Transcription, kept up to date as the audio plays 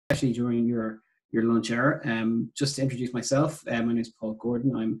especially during your lunch hour. Just to introduce myself, my name is Paul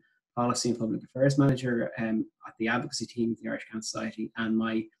Gordon. I'm Policy and Public Affairs Manager at the Advocacy Team of the Irish Cancer Society, and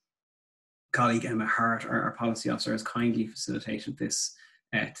my colleague Emma Hart, our Policy Officer, has kindly facilitated this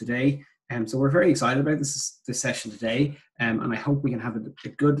today. So we're very excited about this session today, and I hope we can have a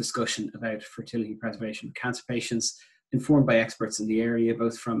good discussion about fertility preservation for cancer patients, informed by experts in the area,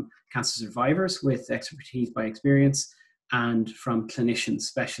 both from cancer survivors with expertise by experience and from clinicians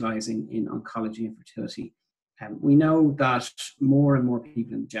specialising in oncology and fertility. We know that more and more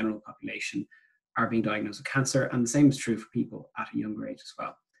people in the general population are being diagnosed with cancer, and the same is true for people at a younger age as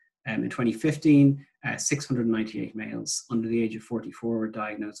well. In 2015, 698 males under the age of 44 were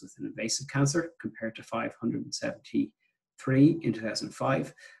diagnosed with an invasive cancer, compared to 573 in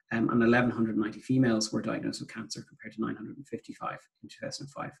 2005, and 1,190 females were diagnosed with cancer, compared to 955 in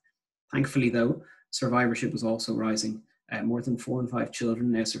 2005. Thankfully, though, survivorship was also rising. More than 4 in 5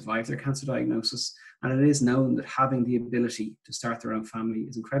 children now survive their cancer diagnosis, and it is known that having the ability to start their own family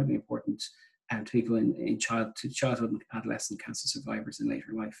is incredibly important to people in childhood and adolescent cancer survivors in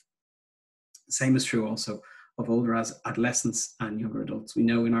later life. The same is true also of older adolescents and younger adults. We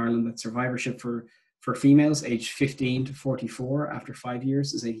know in Ireland that survivorship for females aged 15 to 44 after 5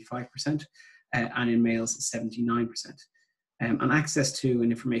 years is 85%, and in males is 79%. And access to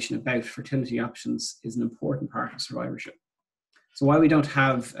and information about fertility options is an important part of survivorship. So while we don't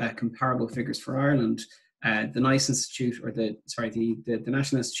have comparable figures for Ireland, the NICE Institute, or the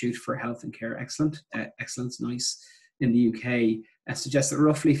National Institute for Health and Care Excellence, NICE, in the UK suggests that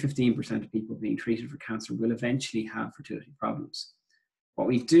roughly 15% of people being treated for cancer will eventually have fertility problems. What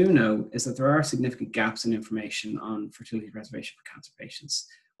we do know is that there are significant gaps in information on fertility preservation for cancer patients.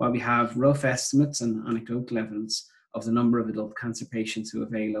 While we have rough estimates and anecdotal evidence of the number of adult cancer patients who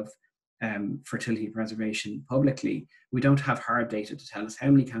avail of fertility preservation publicly, we don't have hard data to tell us how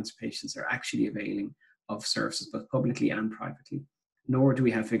many cancer patients are actually availing of services, both publicly and privately. Nor do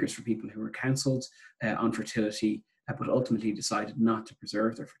we have figures for people who were counselled on fertility, but ultimately decided not to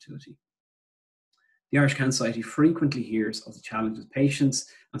preserve their fertility. The Irish Cancer Society frequently hears of the challenges patients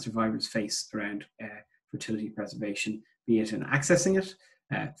and survivors face around fertility preservation, be it in accessing it,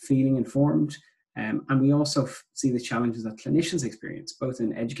 feeling informed, and we also see the challenges that clinicians experience, both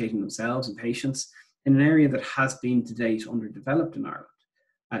in educating themselves and patients in an area that has been to date underdeveloped in Ireland.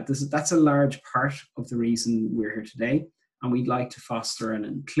 That's a large part of the reason we're here today, and we'd like to foster an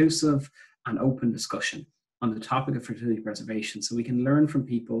inclusive and open discussion on the topic of fertility preservation, so we can learn from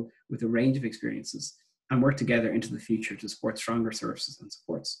people with a range of experiences and work together into the future to support stronger services and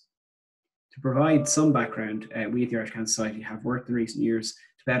supports. To provide some background, we at the Irish Cancer Society have worked in recent years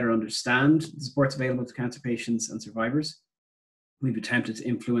to better understand the supports available to cancer patients and survivors. We've attempted to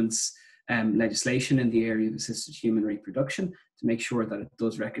influence legislation in the area of assisted human reproduction to make sure that it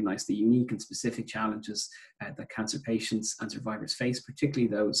does recognise the unique and specific challenges that cancer patients and survivors face, particularly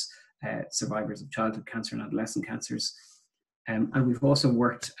those survivors of childhood cancer and adolescent cancers. And we've also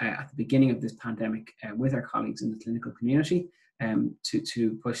worked at the beginning of this pandemic with our colleagues in the clinical community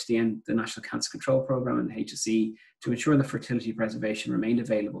to push the National Cancer Control Programme and the HSE to ensure that fertility preservation remained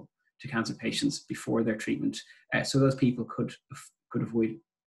available to cancer patients before their treatment, so those people could avoid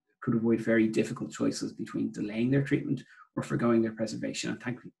very difficult choices between delaying their treatment or forgoing their preservation. And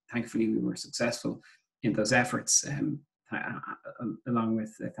thankfully, we were successful in those efforts, along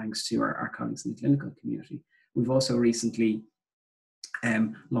with thanks to our colleagues in the clinical community. We've also recently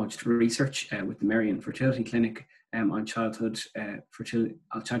launched research with the Marion Fertility Clinic on childhood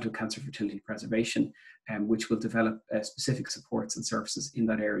cancer fertility preservation, which will develop specific supports and services in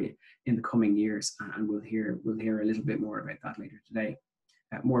that area in the coming years, and we'll hear a little bit more about that later today.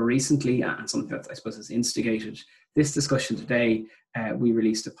 More recently, and something that I suppose has instigated this discussion today, we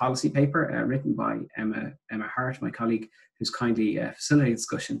released a policy paper written by Emma Hart, my colleague, who's kindly facilitated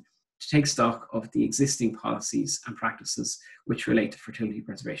discussion to take stock of the existing policies and practices which relate to fertility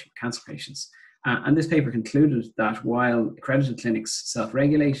preservation for cancer patients. And this paper concluded that while accredited clinics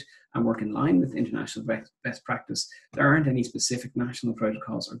self-regulate and work in line with international best practice, there aren't any specific national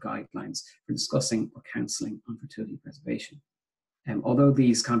protocols or guidelines for discussing or counselling on fertility preservation. Although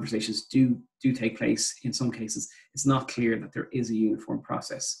these conversations do take place, in some cases, it's not clear that there is a uniform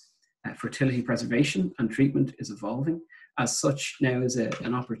process. Fertility preservation and treatment is evolving. As such, now is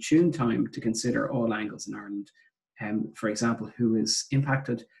an opportune time to consider all angles in Ireland. For example, who is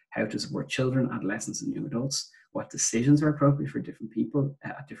impacted, how to support children, adolescents and young adults, what decisions are appropriate for different people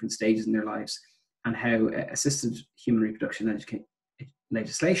at different stages in their lives, and how assisted human reproduction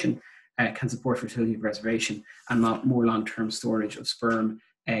legislation can support fertility preservation and not more long-term storage of sperm,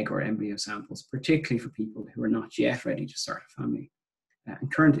 egg or embryo samples, particularly for people who are not yet ready to start a family.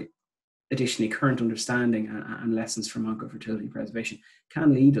 And additionally, current understanding and lessons from oncofertility preservation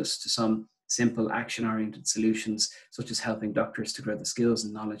can lead us to some simple action-oriented solutions, such as helping doctors to grow the skills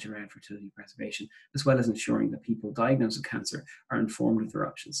and knowledge around fertility preservation, as well as ensuring that people diagnosed with cancer are informed of their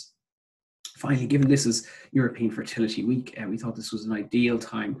options. Finally, given this is European Fertility Week, we thought this was an ideal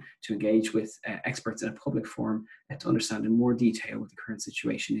time to engage with experts in a public forum to understand in more detail what the current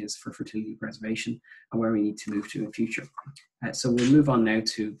situation is for fertility preservation and where we need to move to in future. So we'll move on now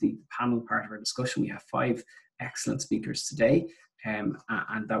to the panel part of our discussion. We have 5 excellent speakers today, and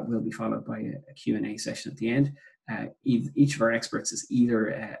that will be followed by a Q&A session at the end. Each of our experts is either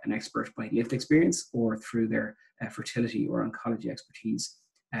an expert by lived experience or through their fertility or oncology expertise.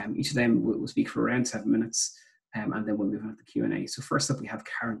 Each of them will speak for around 7 minutes, and then we'll move on to the Q&A. So first up, we have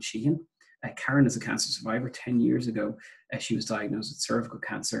Karen Sheahan. Karen is a cancer survivor. 10 years ago, she was diagnosed with cervical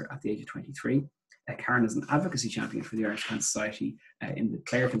cancer at the age of 23. Karen is an advocacy champion for the Irish Cancer Society in the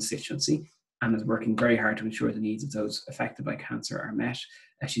Clare constituency and is working very hard to ensure the needs of those affected by cancer are met.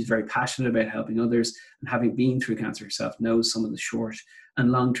 She's very passionate about helping others, and having been through cancer herself, knows some of the short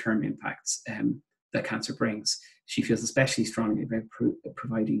and long-term impacts that cancer brings. She feels especially strongly about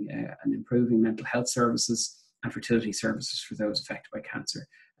providing and improving mental health services and fertility services for those affected by cancer.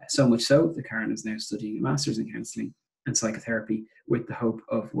 So much so that Karen is now studying a master's in counselling and psychotherapy with the hope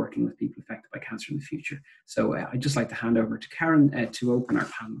of working with people affected by cancer in the future. So I'd just like to hand over to Karen to open our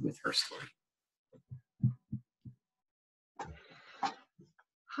panel with her story.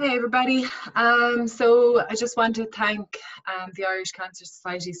 Hi everybody. So I just want to thank the Irish Cancer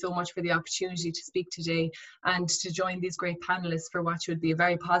Society so much for the opportunity to speak today and to join these great panelists for what should be a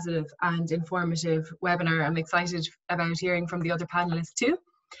very positive and informative webinar. I'm excited about hearing from the other panelists too.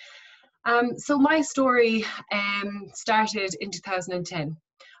 So my story started in 2010.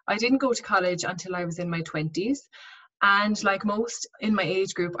 I didn't go to college until I was in my 20s. And like most in my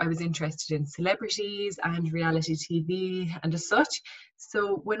age group, I was interested in celebrities and reality TV and as such.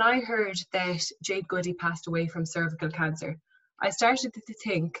 So when I heard that Jade Goody passed away from cervical cancer, I started to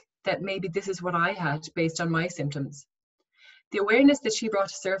think that maybe this is what I had based on my symptoms. The awareness that she brought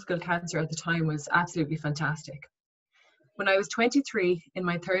to cervical cancer at the time was absolutely fantastic. When I was 23, in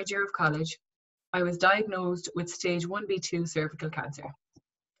my 3rd year of college, I was diagnosed with stage 1B2 cervical cancer.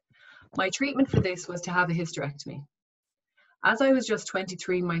 My treatment for this was to have a hysterectomy. As I was just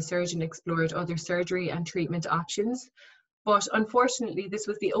 23, my surgeon explored other surgery and treatment options, but unfortunately, this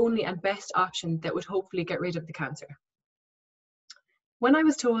was the only and best option that would hopefully get rid of the cancer. When I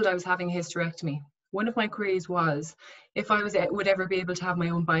was told I was having a hysterectomy, one of my queries was if I would ever be able to have my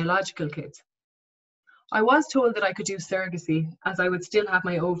own biological kids. I was told that I could do surrogacy as I would still have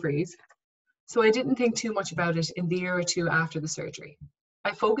my ovaries, so I didn't think too much about it in the year or 2 after the surgery.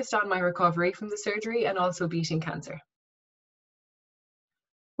 I focused on my recovery from the surgery and also beating cancer.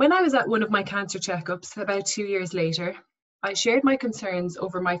 When I was at one of my cancer checkups about 2 years later, I shared my concerns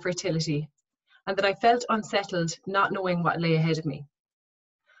over my fertility and that I felt unsettled not knowing what lay ahead of me.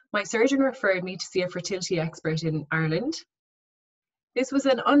 My surgeon referred me to see a fertility expert in Ireland. This was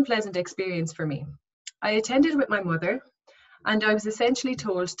an unpleasant experience for me. I attended with my mother, and I was essentially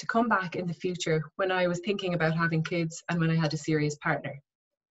told to come back in the future when I was thinking about having kids and when I had a serious partner.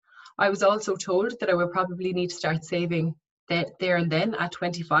 I was also told that I would probably need to start saving there and then at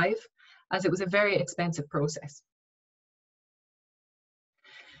 25, as it was a very expensive process.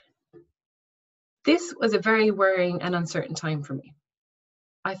 This was a very worrying and uncertain time for me.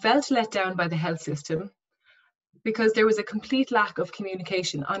 I felt let down by the health system because there was a complete lack of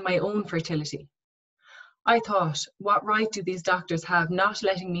communication on my own fertility. I thought, what right do these doctors have not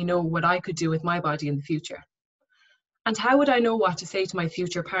letting me know what I could do with my body in the future? And how would I know what to say to my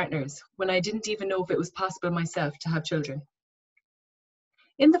future partners when I didn't even know if it was possible myself to have children?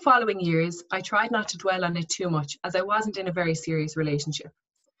 In the following years, I tried not to dwell on it too much as I wasn't in a very serious relationship.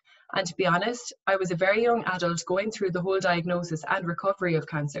 And to be honest, I was a very young adult going through the whole diagnosis and recovery of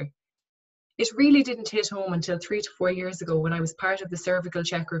cancer. It really didn't hit home until 3 to 4 years ago when I was part of the cervical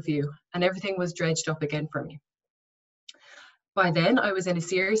check review and everything was dredged up again for me. By then, I was in a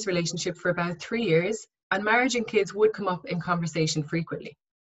serious relationship for about 3 years, and marriage and kids would come up in conversation frequently.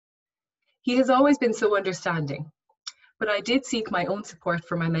 He has always been so understanding, but I did seek my own support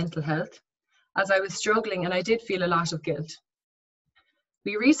for my mental health as I was struggling and I did feel a lot of guilt.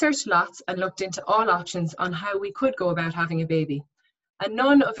 We researched lots and looked into all options on how we could go about having a baby, and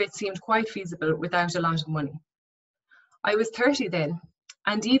none of it seemed quite feasible without a lot of money. I was 30 then,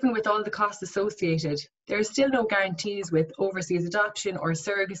 and even with all the costs associated, there are still no guarantees with overseas adoption or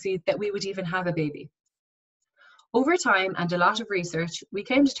surrogacy that we would even have a baby. Over time and a lot of research, we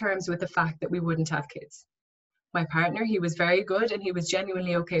came to terms with the fact that we wouldn't have kids. My partner, he was very good and he was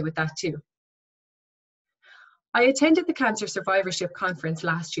genuinely okay with that too. I attended the Cancer Survivorship Conference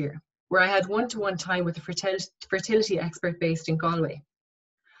last year, where I had one-to-one time with a fertility expert based in Galway.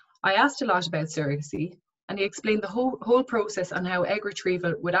 I asked a lot about surrogacy, and he explained the whole process on how egg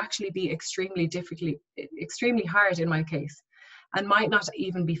retrieval would actually be extremely hard in my case, and might not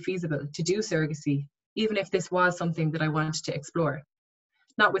even be feasible to do surrogacy, even if this was something that I wanted to explore.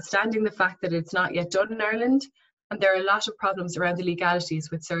 Notwithstanding the fact that it's not yet done in Ireland, and there are a lot of problems around the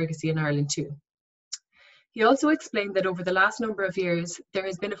legalities with surrogacy in Ireland too. He also explained that over the last number of years, there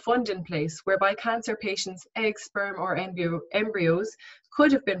has been a fund in place whereby cancer patients' eggs, sperm or embryos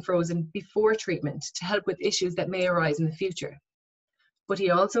could have been frozen before treatment to help with issues that may arise in the future. But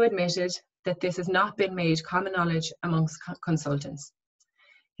he also admitted that this has not been made common knowledge amongst consultants.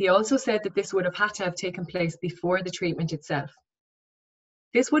 He also said that this would have had to have taken place before the treatment itself.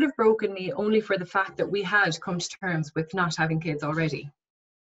 This would have broken me only for the fact that we had come to terms with not having kids already.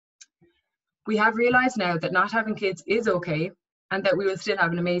 We have realised now that not having kids is okay and that we will still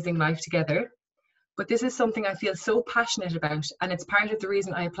have an amazing life together. But this is something I feel so passionate about, and it's part of the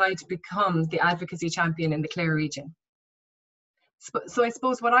reason I applied to become the advocacy champion in the Clare region. So I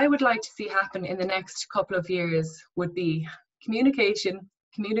suppose what I would like to see happen in the next couple of years would be communication,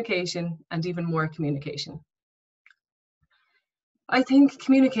 and even more communication. I think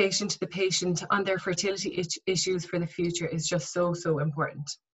communication to the patient on their fertility issues for the future is just so important.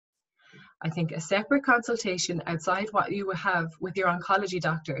 I think a separate consultation outside what you have with your oncology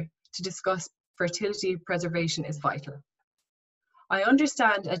doctor to discuss fertility preservation is vital. I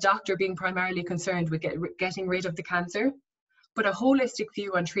understand a doctor being primarily concerned with getting rid of the cancer, but a holistic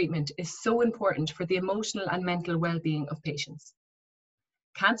view on treatment is so important for the emotional and mental well-being of patients.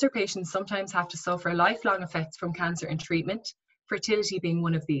 Cancer patients sometimes have to suffer lifelong effects from cancer and treatment, fertility being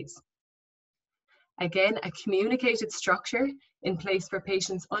one of these. Again, a communicated structure in place for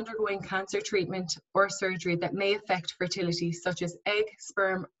patients undergoing cancer treatment or surgery that may affect fertility, such as egg,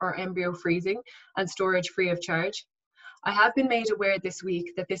 sperm, or embryo freezing and storage free of charge. I have been made aware this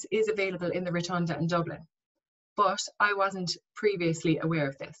week that this is available in the Rotunda in Dublin, but I wasn't previously aware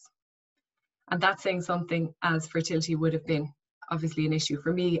of this. And that's saying something, as fertility would have been obviously an issue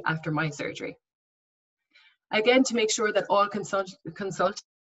for me after my surgery. Again, to make sure that all consultants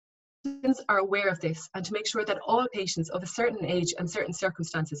are aware of this, and to make sure that all patients of a certain age and certain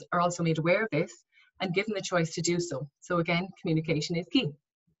circumstances are also made aware of this and given the choice to do so. So again, communication is key.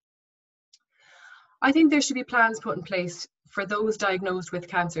 I think there should be plans put in place for those diagnosed with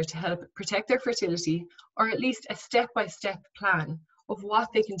cancer to help protect their fertility, or at least a step-by-step plan of what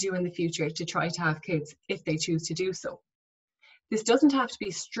they can do in the future to try to have kids if they choose to do so. This doesn't have to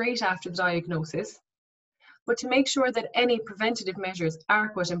be straight after the diagnosis, but to make sure that any preventative measures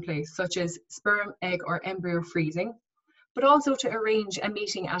are put in place, such as sperm, egg, or embryo freezing, but also to arrange a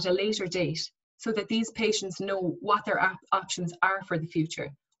meeting at a later date so that these patients know what their options are for the future,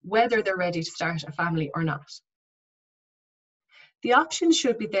 whether they're ready to start a family or not. The options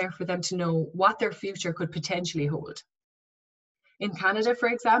should be there for them to know what their future could potentially hold. In Canada, for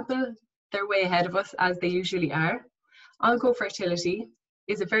example, they're way ahead of us, as they usually are. Oncofertility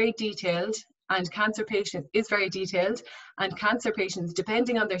is very detailed, and cancer patients,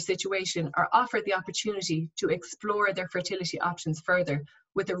 depending on their situation, are offered the opportunity to explore their fertility options further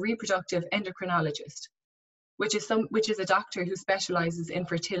with a reproductive endocrinologist, which is a doctor who specializes in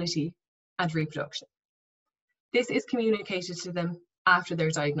fertility and reproduction. This is communicated to them after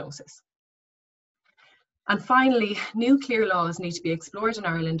their diagnosis. And finally, new clear laws need to be explored in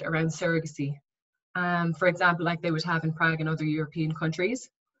Ireland around surrogacy. For example, like they would have in Prague and other European countries.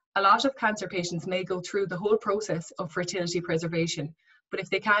 A lot of cancer patients may go through the whole process of fertility preservation, but if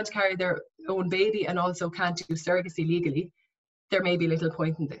they can't carry their own baby and also can't do surrogacy legally, there may be little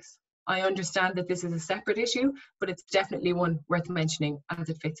point in this. I understand that this is a separate issue, but it's definitely one worth mentioning as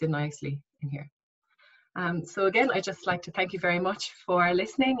it fits in nicely in here. So again, I'd just like to thank you very much for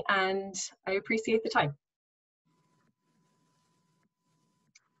listening, and I appreciate the time.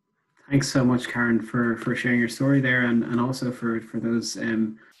 Thanks so much, Karen, for sharing your story there, and also for those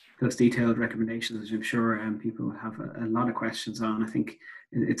detailed recommendations, which I'm sure people will have a lot of questions on. I think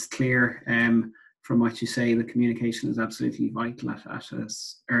it's clear from what you say, the communication is absolutely vital at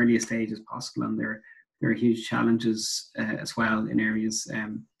as early a stage as possible, and there are huge challenges as well in areas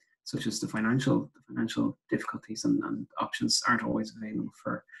such as the financial difficulties, and options aren't always available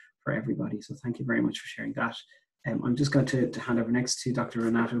for everybody. So thank you very much for sharing that. I'm just going to hand over next to Dr.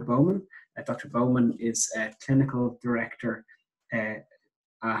 Renato Bauman. Dr. Bauman is clinical director at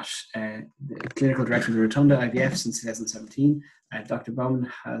the Clinical Director of the Rotunda IVF since 2017, Dr.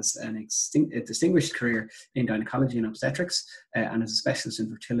 Bauman has a distinguished career in gynecology and obstetrics and is a specialist in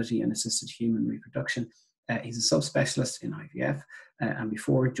fertility and assisted human reproduction. He's a subspecialist in IVF, and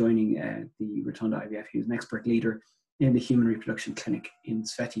before joining the Rotunda IVF, he was an expert leader in the human reproduction clinic in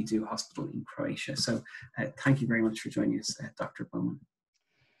Sveti Zoo Hospital in Croatia. So thank you very much for joining us, Dr. Bauman.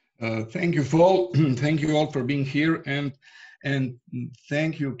 Thank you, Paul. Thank you all for being here, and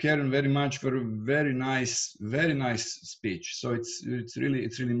thank you, Karen, very much for a very nice speech. So it's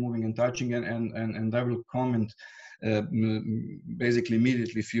really moving and touching, and I will comment basically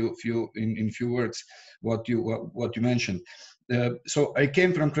immediately in few words what you mentioned. So I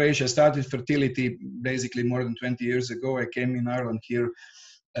came from Croatia. I started fertility basically more than 20 years ago. I came in Ireland here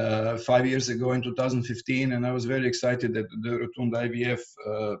 5 years ago in 2015, and I was very excited that the Rotunda IVF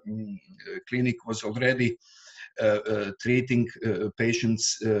clinic was already treating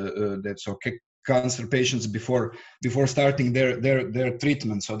patients cancer patients before starting their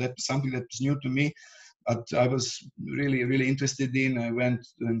treatment. So that's something that was new to me, but I was really interested in. I went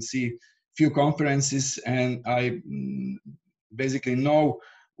and see few conferences, and I basically know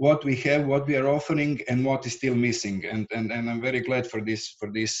what we have, what we are offering, and what is still missing. And I'm very glad for this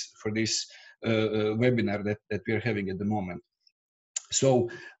webinar that we are having at the moment. So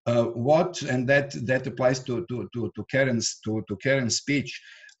that applies to Karen's speech.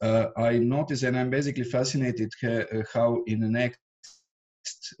 I noticed, and I'm basically fascinated how in the next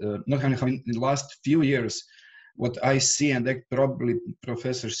not how in the last few years, what I see, and that probably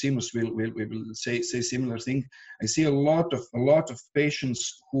Professor Seamus will say similar thing. I see a lot of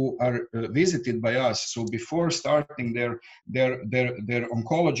patients who are visited by us. So before starting their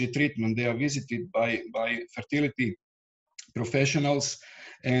oncology treatment, they are visited by fertility professionals,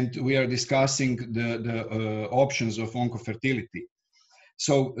 and we are discussing the options of oncofertility.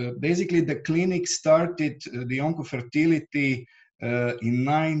 So basically, the clinic started the oncofertility in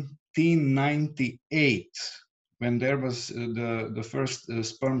 1998. When there was the first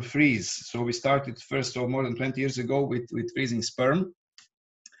sperm freeze. So we started first, more than 20 years ago, with freezing sperm.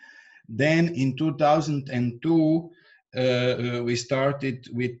 Then in 2002, we started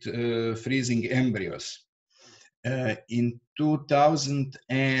with freezing embryos. In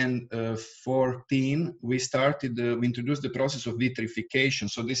 2014, we introduced the process of vitrification.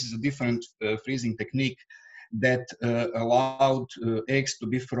 So this is a different freezing technique that allowed eggs to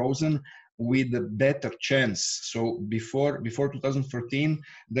be frozen with a better chance. So before 2014,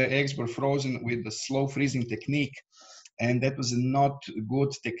 the eggs were frozen with the slow freezing technique, and that was not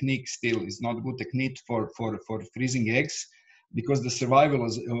good technique. Still, it's not good technique for freezing eggs, because the survival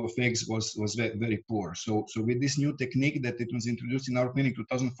of eggs was very poor. So with this new technique that it was introduced in our clinic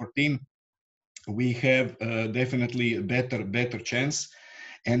 2014, we have definitely a better chance.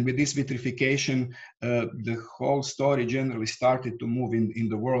 And with this vitrification, the whole story generally started to move in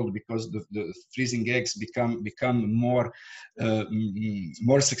the world, because the freezing eggs become more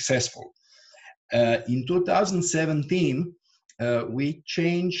successful. In 2017, we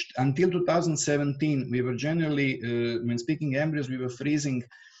changed. Until 2017, we were generally, when speaking embryos, we were freezing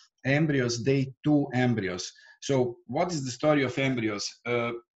embryos, day 2 embryos. So what is the story of embryos?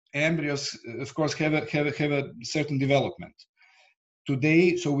 Embryos, of course, have a certain development.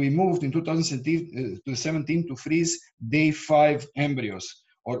 Today, so we moved in 2017 to freeze day 5 embryos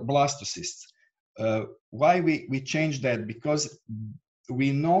or blastocysts. Why we changed that? Because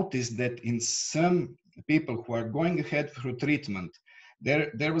we noticed that in some people who are going ahead through treatment,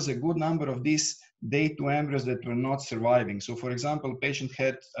 there was a good number of these day 2 embryos that were not surviving. So for example, patient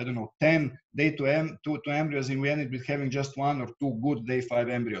had, I don't know, 10 day 2 embryos, and we ended with having just 1 or 2 good day 5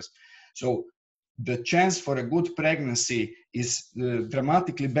 embryos. So the chance for a good pregnancy is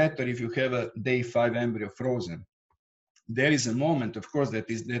dramatically better if you have a day 5 embryo frozen. There is a moment, of course, that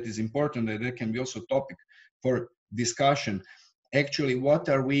is important, that can be also topic for discussion. Actually, what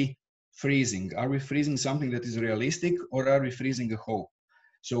are we freezing? Are we freezing something that is realistic, or are we freezing a hope?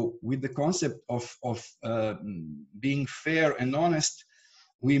 So with the concept of being fair and honest,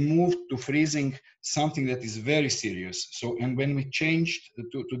 we moved to freezing something that is very serious. So, and when we changed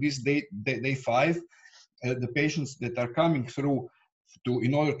to this day 5, the patients that are coming through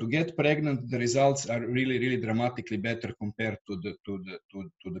in order to get pregnant, the results are really dramatically better compared to the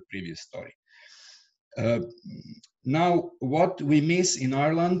previous story. Now, what we miss in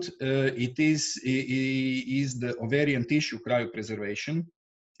Ireland, it is the ovarian tissue cryopreservation.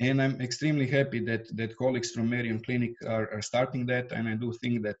 And I'm extremely happy that colleagues from Marion Clinic are starting that, and I do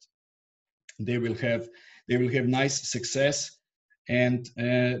think that they will have nice success, and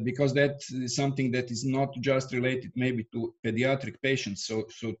because that is something that is not just related maybe to pediatric patients,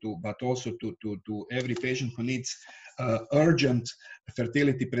 but also to every patient who needs urgent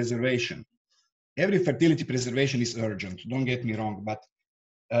fertility preservation. Every fertility preservation is urgent, don't get me wrong, but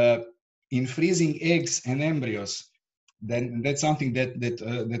in freezing eggs and embryos, then that's something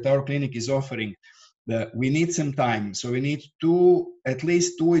that our clinic is offering. We need some time, so we need at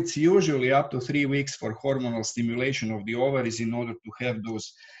least two, it's usually up to 3 weeks for hormonal stimulation of the ovaries in order to have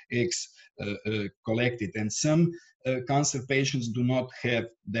those eggs collected. And some cancer patients do not have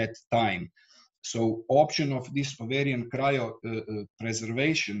that time. So option of this ovarian cryo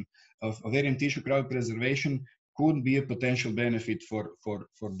preservation, of ovarian tissue cryo preservation, could be a potential benefit for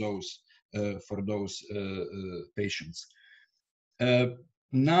those patients.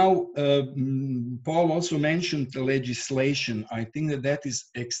 Now, Paul also mentioned the legislation. I think that is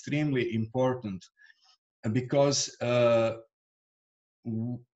extremely important because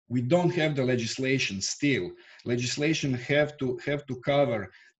we don't have the legislation still. Legislation have to cover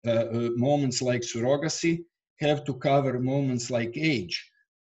moments like surrogacy, have to cover moments like age.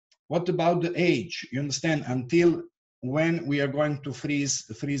 What about the age? You understand, until when we are going to freeze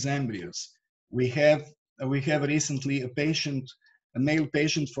embryos? We have recently a male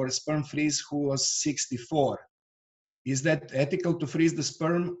patient for a sperm freeze who was 64. Is that ethical to freeze the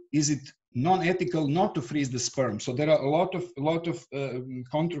sperm? Is it non-ethical not to freeze the sperm? So there are a lot of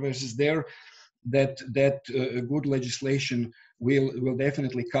controversies there that good legislation will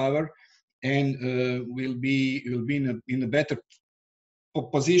definitely cover, and will be in a better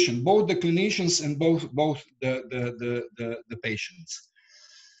position, both the clinicians and both the patients.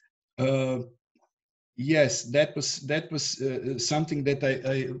 Yes, that was something that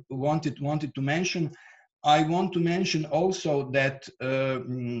I wanted to mention. I want to mention also that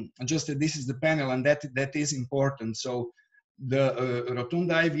just that this is the panel, and that is important. So the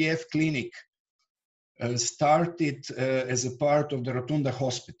Rotunda IVF clinic started as a part of the Rotunda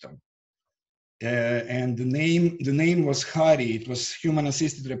Hospital, and the name was HARI. It was Human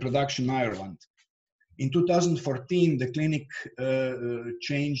Assisted Reproduction Ireland. In 2014, the clinic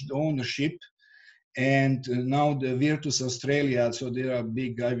changed ownership. And now the Virtus Australia, so they are a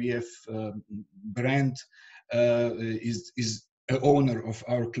big IVF brand, is an owner of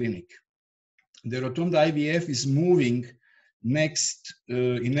our clinic. The Rotunda IVF is moving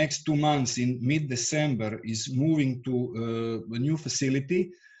in next 2 months, in mid-December, is moving to a new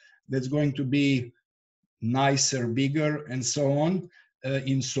facility that's going to be nicer, bigger, and so on,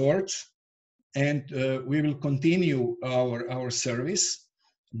 in sorts. And we will continue our service,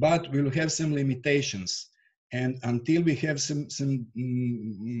 but we will have some limitations. And until we have some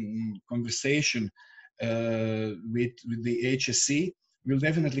conversation with the HSC, we'll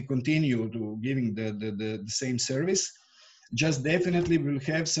definitely continue to giving the same service. Just definitely we'll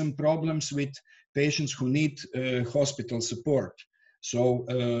have some problems with patients who need hospital support. So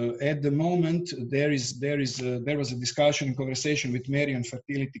at the moment, there was a discussion and conversation with Marion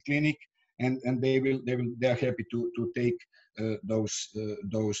Fertility Clinic, and they are happy to take those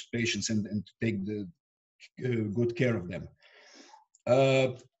patients and to take the good care of them.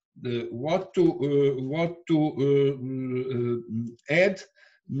 What to add?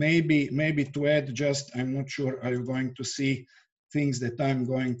 Maybe to add, just I'm not sure. Are you going to see things that I'm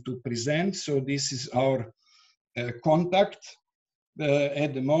going to present? So this is our contact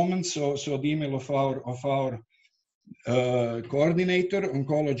at the moment. So the email of our coordinator,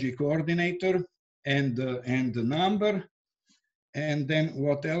 oncology coordinator, and the number. And then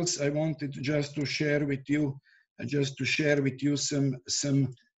what else I wanted just to share with you,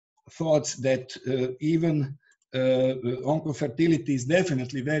 some thoughts that even oncofertility is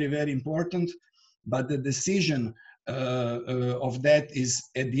definitely very, very important, but the decision of that is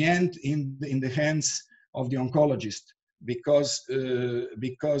at the end in the hands of the oncologist, because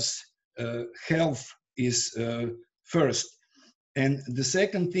health is first. And the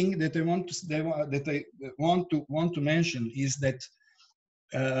second thing that I want to mention is that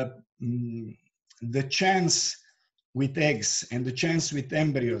the chance with eggs and the chance with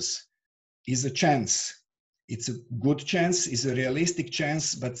embryos is a chance. It's a good chance, it's a realistic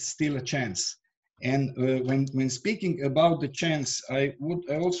chance, but still a chance. And when speaking about the chance, I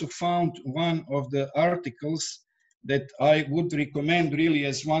also found one of the articles that I would recommend really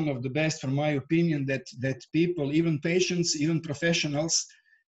as one of the best, from my opinion, that people, even patients, even professionals,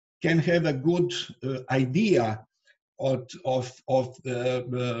 can have a good idea of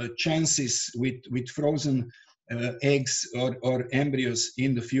chances with frozen eggs or embryos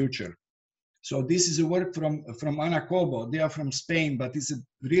in the future. So this is a work from Ana Cobo. They are from Spain, but it's a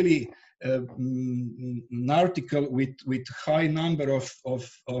really an article with high number of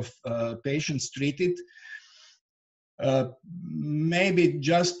patients treated. Maybe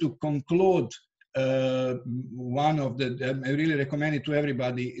just to conclude, one of the, I really recommend it to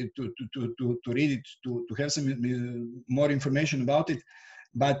everybody to read it, to have some more information about it.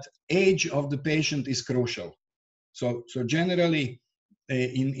 But age of the patient is crucial. So generally,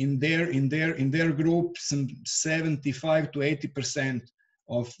 in their group, some 75 to 80%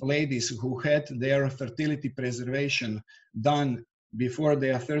 of ladies who had their fertility preservation done before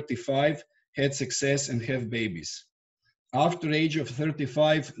they are 35 had success and have babies. After age of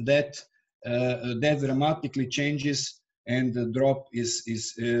 35, that dramatically changes, and the drop is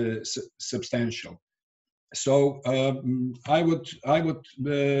substantial. So I would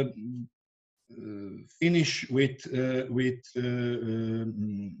finish with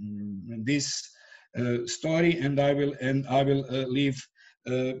this story, and I will leave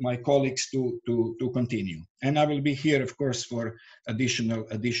my colleagues to continue, and I will be here, of course, for additional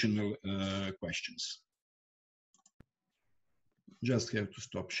questions. Just have to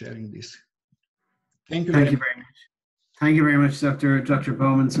stop sharing this. Thank you very much. Thank you very much, Dr.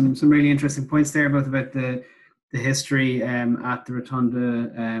 Bauman. Some really interesting points there, both about the history at the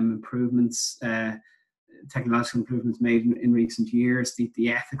Rotunda, improvements, technological improvements made in recent years,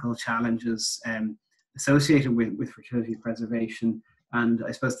 the ethical challenges associated with fertility preservation, and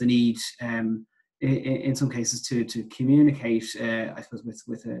I suppose the need in some cases to communicate, I suppose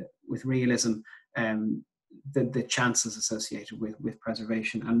with realism, the chances associated with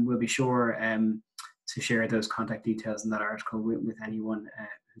preservation. And we'll be sure to share those contact details in that article with anyone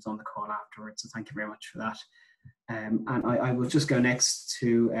who's on the call afterwards. So thank you very much for that. And I will just go next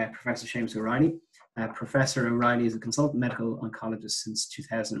to Professor Seamus O'Reilly. Professor O'Reilly is a consultant medical oncologist since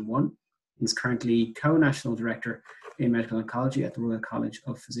 2001. He's currently co-national director in medical oncology at the Royal College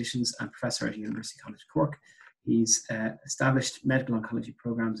of Physicians and professor at University College Cork. He's established medical oncology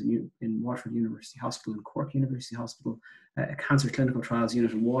programs in Waterford University Hospital and Cork University Hospital, a cancer clinical trials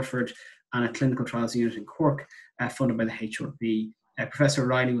unit in Waterford, and a clinical trials unit in Cork, funded by the HRB. Professor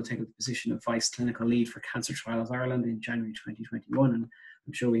O'Reilly will take up the position of Vice Clinical Lead for Cancer Trials Ireland in January 2021, and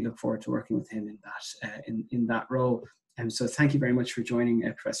I'm sure we look forward to working with him in that role. So thank you very much for joining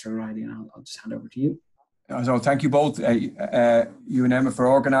Professor O'Reilly, and I'll just hand over to you. So thank you both, you and Emma, for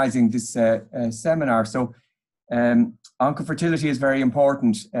organising this seminar. So oncofertility is very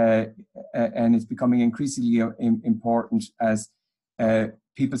important, and it's becoming increasingly important as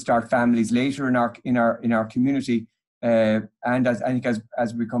people start families later in our community, and as I think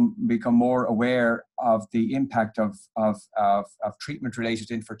as we become more aware of the impact of treatment-related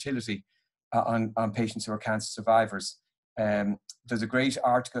infertility on patients who are cancer survivors. There's a great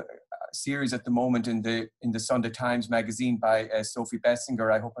article series at the moment in the Sunday Times magazine by Sophie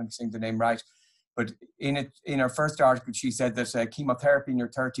Bessinger. I hope I'm saying the name right. But in her first article, she said that chemotherapy in your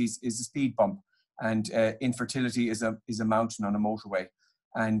 30s is a speed bump, and infertility is a mountain on a motorway.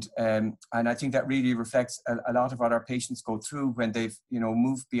 And I think that really reflects a lot of what our patients go through when they've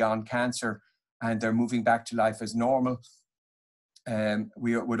moved beyond cancer and they're moving back to life as normal.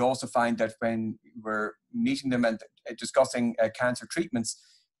 We would also find that when we're meeting them and discussing cancer treatments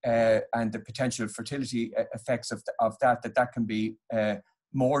and the potential fertility effects of that can be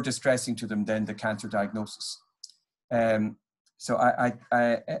more distressing to them than the cancer diagnosis. So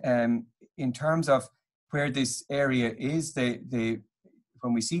in terms of where this area is,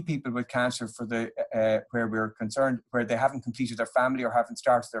 when we see people with cancer where we're concerned, where they haven't completed their family or haven't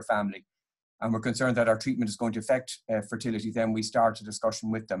started their family, and we're concerned that our treatment is going to affect fertility, then we start a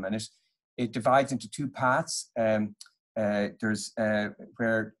discussion with them. And it divides into two paths. There's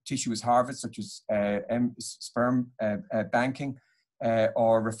where tissue is harvested, such as sperm banking,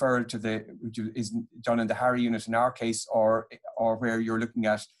 or referral to which is done in the Harry unit in our case, or where you're looking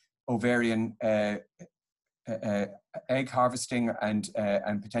at ovarian egg harvesting and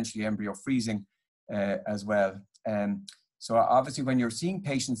potentially embryo freezing as well. So obviously, when you're seeing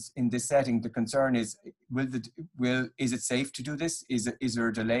patients in this setting, the concern is: is it safe to do this? Is there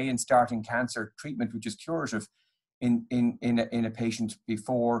a delay in starting cancer treatment, which is curative, in a patient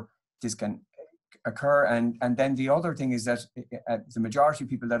before this can occur? And then the other thing is that the majority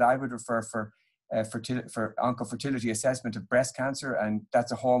of people that I would refer for oncofertility assessment of breast cancer, and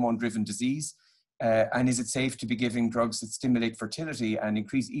that's a hormone-driven disease. And is it safe to be giving drugs that stimulate fertility and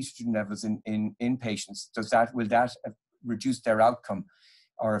increase estrogen levels in patients? Will that reduce their outcome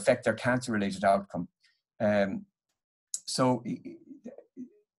or affect their cancer-related outcome? So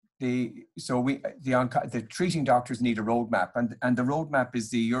the treating doctors need a roadmap, and the roadmap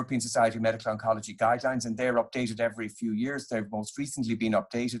is the European Society of Medical Oncology guidelines, and they're updated every few years. They've most recently been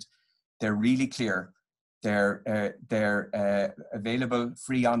updated. They're really clear. They're available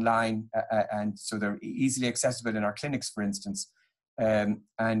free online, and so they're easily accessible in our clinics, for instance.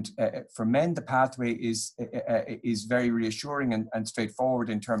 For men, the pathway is very reassuring and straightforward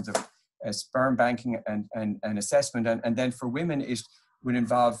in terms of sperm banking and assessment. And then for women, it would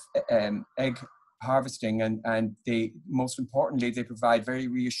involve egg harvesting, and they, most importantly, they provide very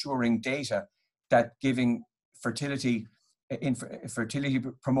reassuring data that giving fertility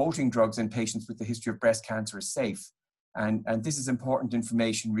promoting drugs in patients with a history of breast cancer is safe. And this is important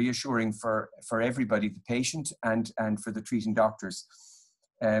information, reassuring for everybody, the patient and for the treating doctors.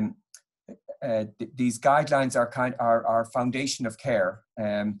 These guidelines are foundation of care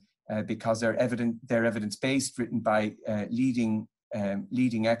because they're evidence-based, written by leading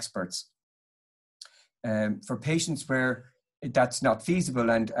experts. For patients where that's not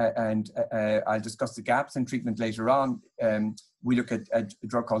feasible, and I'll discuss the gaps in treatment later on, we look at a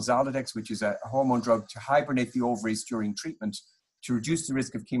drug called Zoladex, which is a hormone drug to hibernate the ovaries during treatment to reduce the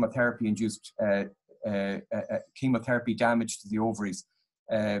risk of chemotherapy-induced chemotherapy damage to the ovaries.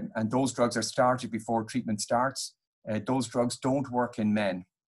 And those drugs are started before treatment starts. Those drugs don't work in men.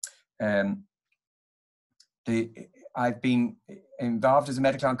 I've been involved as a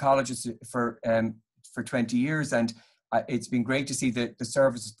medical oncologist for 20 years, and it's been great to see the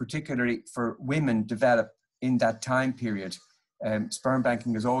services, particularly for women, develop in that time period. Sperm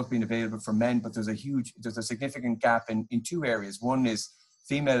banking has always been available for men, but there's a significant gap in two areas. One is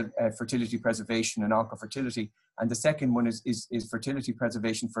female fertility preservation and oncofertility, and the second one is fertility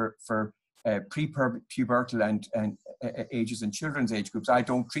preservation for pre-pubertal and ages and children's age groups. I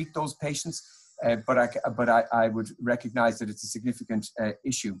don't treat those patients, but I would recognize that it's a significant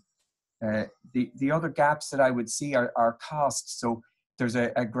issue. The other gaps that I would see are costs. So there's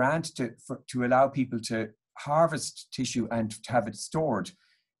a grant to allow people to harvest tissue and to have it stored,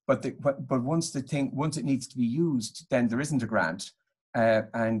 but once it needs to be used, then there isn't a grant.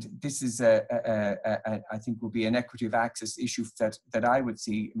 And this is I think will be an equity of access issue that I would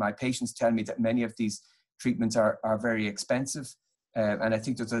see. My patients tell me that many of these treatments are very expensive, and I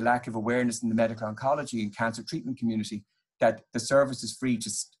think there's a lack of awareness in the medical oncology and cancer treatment community that the service is free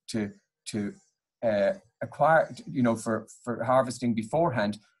to acquire, for harvesting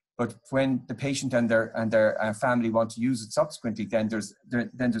beforehand. But when the patient and their family want to use it subsequently, then there's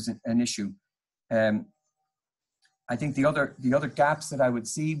an issue. I think the other gaps that I would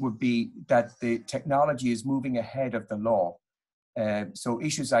see would be that the technology is moving ahead of the law. So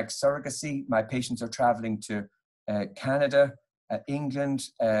issues like surrogacy, my patients are traveling to Canada,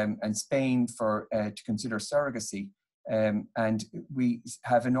 England, and Spain to consider surrogacy. And we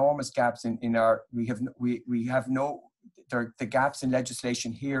have enormous gaps the gaps in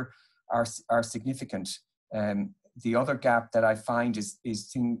legislation here are significant. The other gap that I find is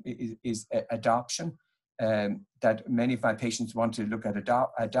adoption. That many of my patients want to look at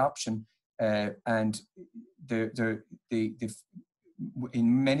adoption, and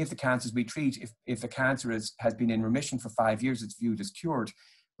in many of the cancers we treat, if a cancer has been in remission for 5 years, it's viewed as cured.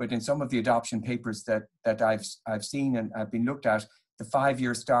 But in some of the adoption papers that I've seen and have been looked at, the 5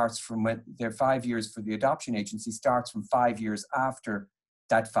 years starts from when their 5 years for the adoption agency starts from 5 years after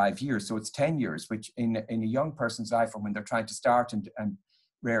that 5 years. So it's 10 years, which in a young person's life, or when they're trying to start and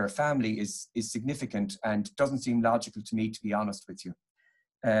rear a family, is significant and doesn't seem logical to me, to be honest with you.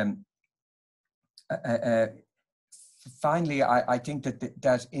 Finally, I think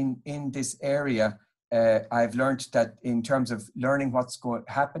that in this area, I've learned that in terms of learning what's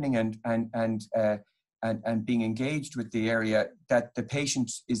happening and being engaged with the area, that the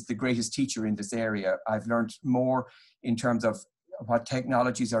patient is the greatest teacher in this area. I've learned more in terms of what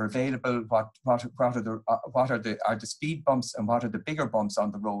technologies are available, what are the speed bumps, and what are the bigger bumps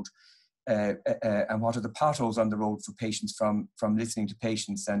on the road, and what are the potholes on the road for patients from listening to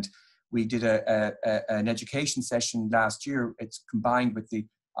patients. And we did an education session last year. It's combined with the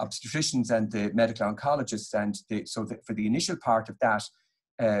obstetricians and the medical oncologists, and for the initial part of that,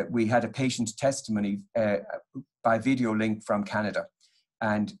 we had a patient testimony by video link from Canada,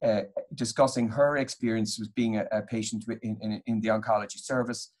 and discussing her experience with being a patient in the oncology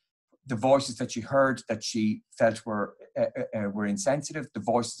service, the voices that she heard that she felt were insensitive, the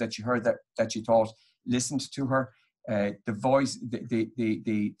voices that she heard that she thought listened to her, the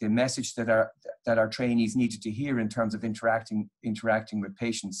message that our trainees needed to hear in terms of interacting with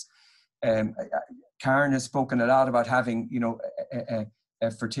patients. Karen has spoken a lot about having,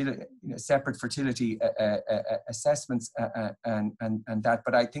 separate fertility assessments and that,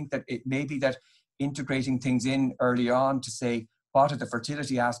 but I think that it may be that integrating things in early on to say, what are the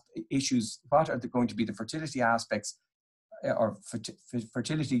fertility issues, what are going to be the fertility aspects or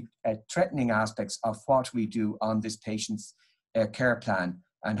fertility threatening aspects of what we do on this patient's care plan.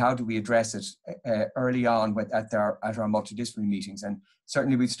 and how do we address it early on at our multidisciplinary meetings. And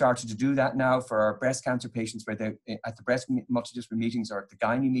certainly we've started to do that now for our breast cancer patients, where they at the breast multidisciplinary meetings or at the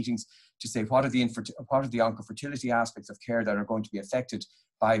gynae meetings, to say what are the oncofertility aspects of care that are going to be affected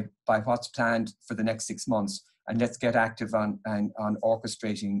by what's planned for the next 6 months, and let's get active on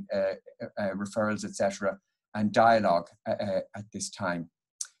orchestrating referrals, etc., and dialogue at this time.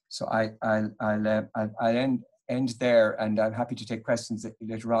 So I'll end there, and I'm happy to take questions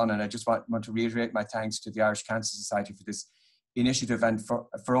later on. And I just want to reiterate my thanks to the Irish Cancer Society for this initiative, and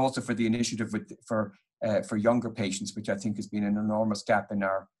for also for the initiative for younger patients, which I think has been an enormous gap in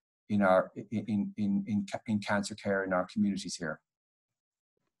cancer care in our communities here.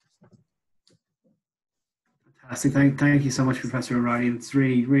 Fantastic. Thank you so much, Professor O'Reilly. It's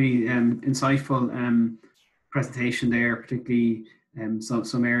really insightful presentation there, particularly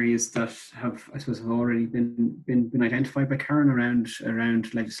some areas that have, I suppose, have already been identified by Karen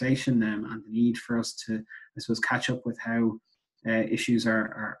around legislation and the need for us to, I suppose, catch up with how issues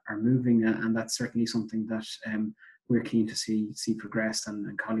are moving, and that's certainly something that we're keen to see progressed,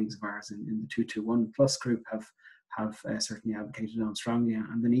 and colleagues of ours in the 221 Plus group have certainly advocated on strongly,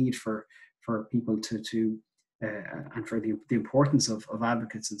 and the need for people to and for the importance of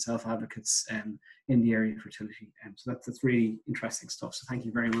advocates and self-advocates in the area of fertility. So that's really interesting stuff. So thank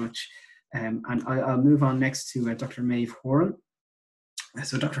you very much. And I'll move on next to Dr. Maebh Horan.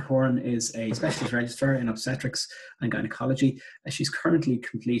 So Dr. Horan is a specialist registrar in obstetrics and gynecology. She's currently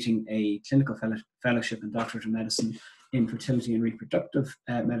completing a clinical fellowship and doctorate of medicine in fertility and reproductive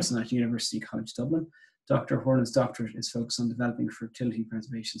medicine at University College Dublin. Dr. Horan's doctorate is focused on developing fertility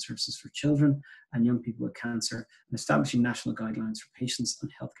preservation services for children and young people with cancer, and establishing national guidelines for patients and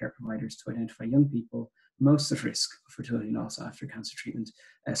healthcare providers to identify young people most at risk of fertility loss after cancer treatment.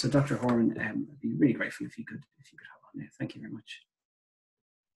 So Dr. Horan, I'd be really grateful if you could hop on now. Thank you very much.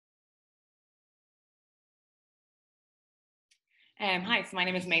 Hi, so my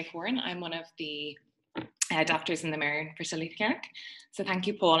name is Maebh Horan. I'm one of the doctors in the Marion Fertility Clinic. So thank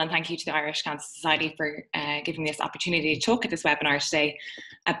you, Paul, and thank you to the Irish Cancer Society for giving me this opportunity to talk at this webinar today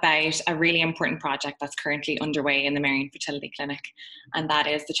about a really important project that's currently underway in the Marion Fertility Clinic, and that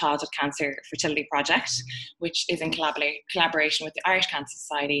is the Childhood Cancer Fertility Project, which is in collaboration with the Irish Cancer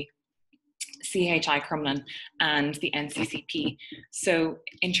Society, CHI Crumlin, and the NCCP. So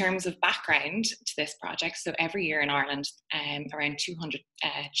in terms of background to this project, so every year in Ireland, around 200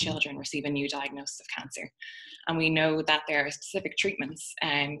 children receive a new diagnosis of cancer. And we know that there are specific treatments,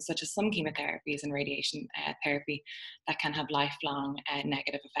 such as some chemotherapies and radiation therapy, that can have lifelong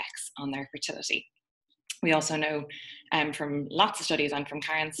negative effects on their fertility. We also know from lots of studies and from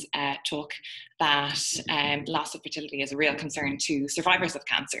Karen's talk that loss of fertility is a real concern to survivors of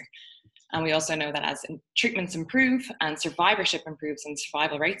cancer. And we also know that as treatments improve and survivorship improves and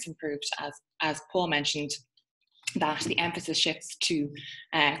survival rates improved, as Paul mentioned, that the emphasis shifts to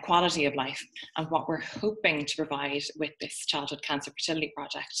quality of life. And what we're hoping to provide with this Childhood Cancer Fertility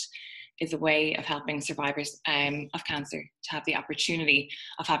Project is a way of helping survivors of cancer to have the opportunity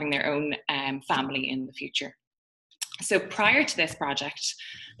of having their own family in the future. So prior to this project,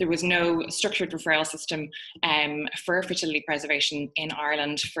 there was no structured referral system for fertility preservation in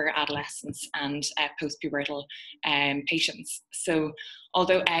Ireland for adolescents and post-pubertal patients. So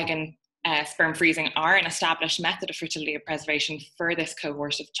although egg and sperm freezing are an established method of fertility preservation for this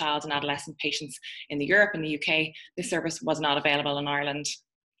cohort of child and adolescent patients in Europe and the UK, this service was not available in Ireland.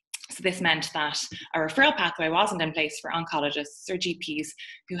 So this meant that a referral pathway wasn't in place for oncologists or GPs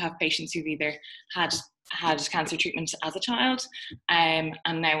who have patients who've either had cancer treatment as a child and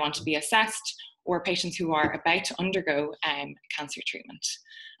now want to be assessed, or patients who are about to undergo cancer treatment.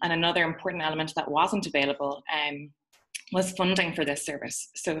 And another important element that wasn't available was funding for this service.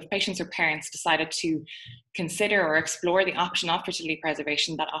 So if patients or parents decided to consider or explore the option of fertility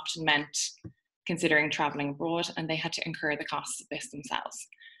preservation, that often meant considering traveling abroad, and they had to incur the costs of this themselves.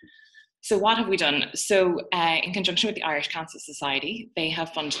 So what have we done? So in conjunction with the Irish Cancer Society, they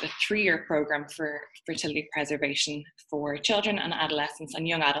have funded a 3-year program for fertility preservation for children and adolescents and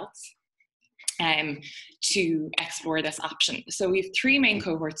young adults to explore this option. So we have 3 main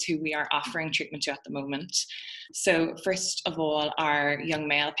cohorts who we are offering treatment to at the moment. So first of all, our young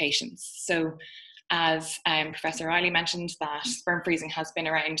male patients. So as Professor O'Reilly mentioned, that sperm freezing has been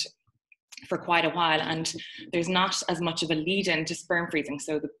around for quite a while, and there's not as much of a lead-in to sperm freezing,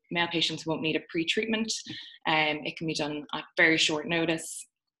 so the male patients won't need a pre-treatment. It can be done at very short notice,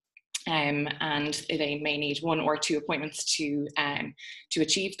 and they may need 1 or 2 appointments to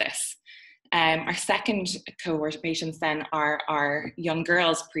achieve this. Our second cohort of patients then are our young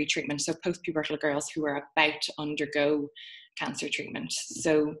girls pre-treatment, so post-pubertal girls who are about to undergo cancer treatment.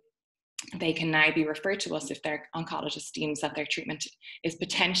 So they can now be referred to us if their oncologist deems that their treatment is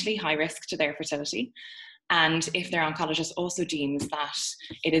potentially high risk to their fertility. And if their oncologist also deems that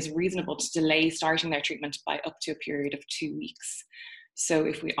it is reasonable to delay starting their treatment by up to a period of 2 weeks. So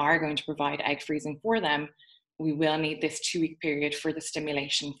if we are going to provide egg freezing for them, we will need this 2-week period for the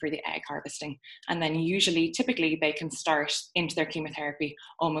stimulation for the egg harvesting. And then typically they can start into their chemotherapy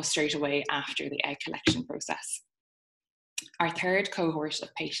almost straight away after the egg collection process. Our third cohort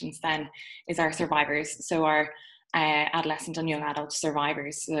of patients then is our survivors. So our adolescent and young adult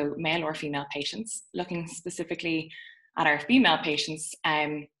survivors, so male or female patients. Looking specifically at our female patients,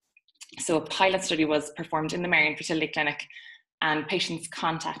 so a pilot study was performed in the Marion Fertility Clinic, and patients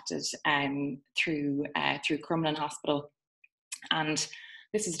contacted through Crumlin Hospital, and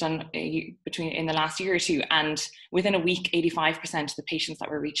this is done in the last year or two, and within a week 85% of the patients that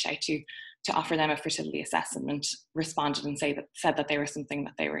were reached out to offer them a fertility assessment responded and said that they were something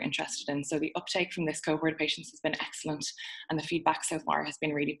that they were interested in. So the uptake from this cohort of patients has been excellent, and the feedback so far has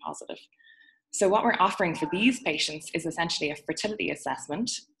been really positive. So what we're offering for these patients is essentially a fertility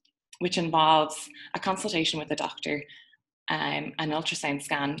assessment, which involves a consultation with a doctor, an ultrasound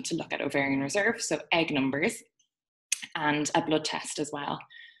scan to look at ovarian reserve, so egg numbers, and a blood test as well.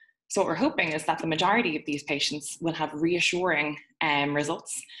 So what we're hoping is that the majority of these patients will have reassuring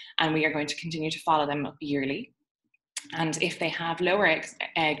results, and we are going to continue to follow them up yearly. And if they have lower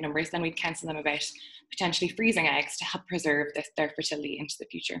egg numbers, then we'd counsel them about potentially freezing eggs to help preserve their fertility into the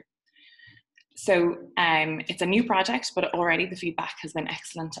future. So it's a new project, but already the feedback has been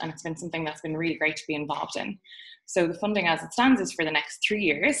excellent, and it's been something that's been really great to be involved in. So the funding as it stands is for the next 3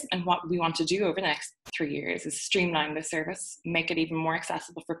 years, and what we want to do over the next 3 years is streamline the service, make it even more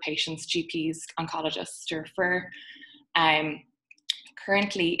accessible for patients, GPs, oncologists to refer.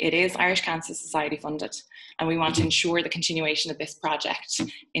 Currently, it is Irish Cancer Society funded, and we want to ensure the continuation of this project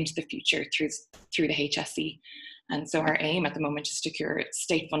into the future through the HSE. And so our aim at the moment is to secure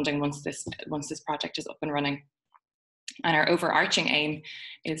state funding once this project is up and running. And our overarching aim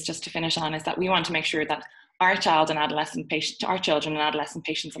is, just to finish on, is that we want to make sure that our children and adolescent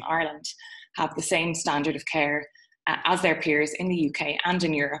patients in Ireland have the same standard of care as their peers in the UK and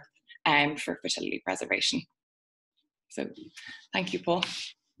in Europe for fertility preservation. So thank you, Paul.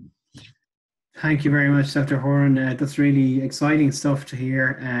 Thank you very much, Dr. Horan. That's really exciting stuff to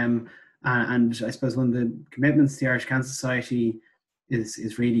hear. And I suppose one of the commitments the Irish Cancer Society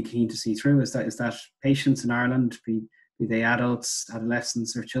is really keen to see through is that patients in Ireland, be they adults,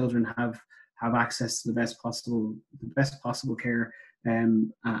 adolescents, or children, have access to the best possible care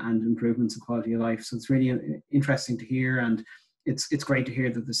and improvements in quality of life. So it's really interesting to hear, and it's great to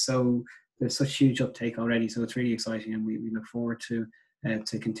hear that there's such huge uptake already. So it's really exciting, and we look forward to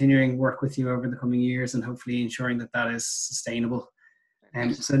continuing work with you over the coming years, and hopefully ensuring that is sustainable.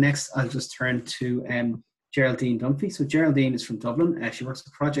 So next, I'll just turn to Geraldine Dunphy. So Geraldine is from Dublin. She works as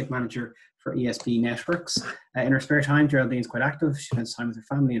a project manager for ESB Networks. In her spare time, Geraldine's quite active. She spends time with her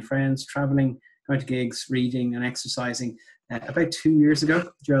family and friends, traveling, going to gigs, reading and exercising. About 2 years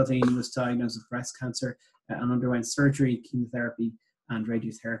ago, Geraldine was diagnosed with breast cancer and underwent surgery, chemotherapy and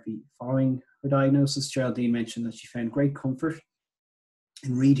radiotherapy. Following her diagnosis, Geraldine mentioned that she found great comfort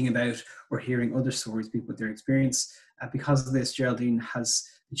in reading about or hearing other stories, people with their experience. Because of this, Geraldine has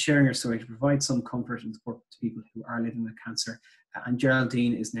been sharing her story to provide some comfort and support to people who are living with cancer. And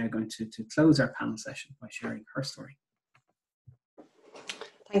Geraldine is now going to close our panel session by sharing her story.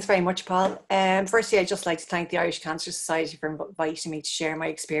 Thanks very much, Paul. Firstly, I'd just like to thank the Irish Cancer Society for inviting me to share my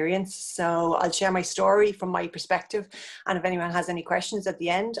experience. So I'll share my story from my perspective, and if anyone has any questions at the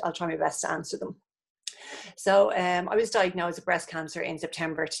end, I'll try my best to answer them. So I was diagnosed with breast cancer in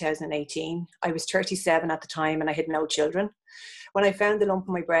September 2018. I was 37 at the time, and I had no children. When I found the lump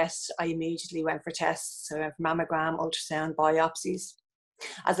in my breast, I immediately went for tests. So I went for mammogram, ultrasound, biopsies.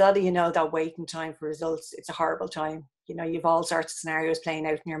 As a lot of you know, that waiting time for results, it's a horrible time. You know, you've all sorts of scenarios playing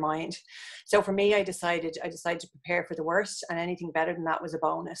out in your mind. So for me, I decided to prepare for the worst, and anything better than that was a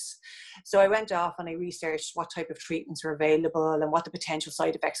bonus. So I went off and I researched what type of treatments were available and what the potential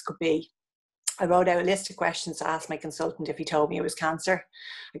side effects could be. I wrote out a list of questions to ask my consultant if he told me it was cancer.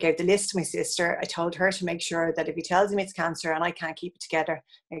 I gave the list to my sister. I told her to make sure that if he tells me it's cancer and I can't keep it together,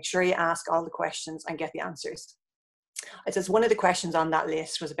 make sure you ask all the questions and get the answers. I said one of the questions on that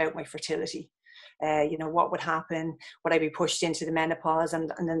list was about my fertility. You know, what would happen? Would I be pushed into the menopause?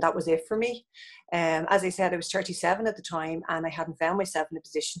 And then that was it for me. As I said, I was 37 at the time, and I hadn't found myself in a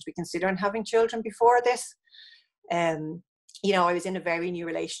position to be considering having children before this. You know, I was in a very new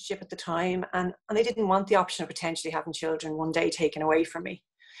relationship at the time, and I didn't want the option of potentially having children one day taken away from me.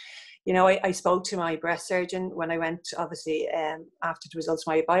 You know, I spoke to my breast surgeon when I went, obviously, after the results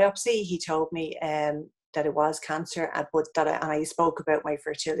of my biopsy. He told me that it was cancer, but and I spoke about my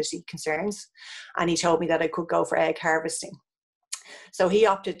fertility concerns, and he told me that I could go for egg harvesting. So he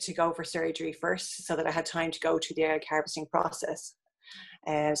opted to go for surgery first so that I had time to go through the egg harvesting process.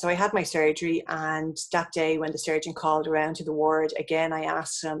 So I had my surgery, and that day when the surgeon called around to the ward, again, I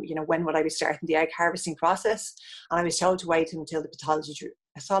asked him, you know, when would I be starting the egg harvesting process? And I was told to wait until the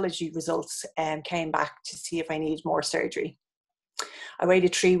pathology results came back to see if I needed more surgery. I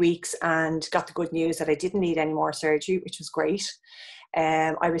waited 3 weeks and got the good news that I didn't need any more surgery, which was great.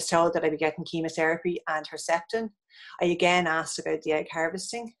 I was told that I'd be getting chemotherapy and Herceptin. I again asked about the egg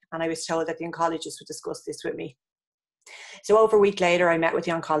harvesting, and I was told that the oncologist would discuss this with me. So over a week later, I met with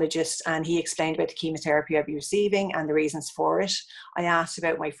the oncologist, and he explained about the chemotherapy I'd be receiving and the reasons for it. I asked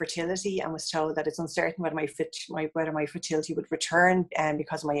about my fertility and was told that it's uncertain whether my fertility would return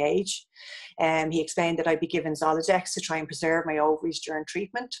because of my age. He explained that I'd be given Zoladex to try and preserve my ovaries during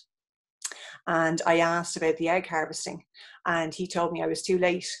treatment. And I asked about the egg harvesting, and he told me I was too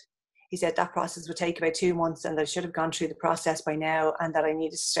late. He said that process would take about 2 months, and I should have gone through the process by now, and that I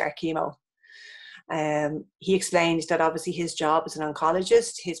needed to start chemo. He explained that obviously his job as an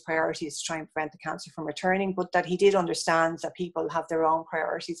oncologist, his priority is to try and prevent the cancer from returning, but that he did understand that people have their own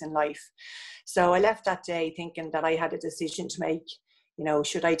priorities in life. So I left that day thinking that I had a decision to make. You know,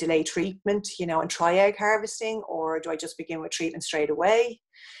 should I delay treatment, you know, and try egg harvesting, or do I just begin with treatment straight away?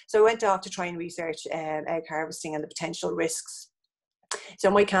 So I went off to try and research egg harvesting and the potential risks.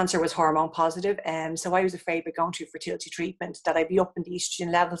 So my cancer was hormone positive, so I was afraid by going through fertility treatment that I'd be up in the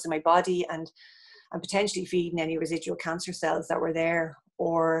estrogen levels in my body and potentially feeding any residual cancer cells that were there.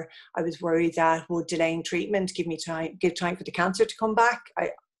 Or I was worried that would delaying treatment give time for the cancer to come back.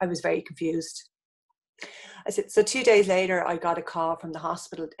 I was very confused. So 2 days later, I got a call from the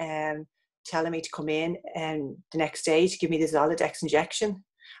hospital telling me to come in the next day to give me the Zoladex injection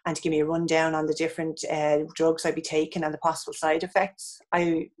and to give me a rundown on the different drugs I'd be taking and the possible side effects.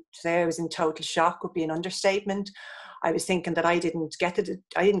 I was in total shock, would be an understatement. I was thinking that I didn't get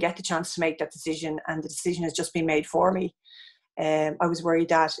the chance to make that decision, and the decision has just been made for me. I was worried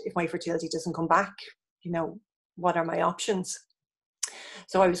that if my fertility doesn't come back, you know, what are my options?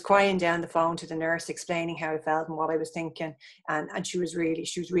 So I was crying down the phone to the nurse, explaining how I felt and what I was thinking, and she was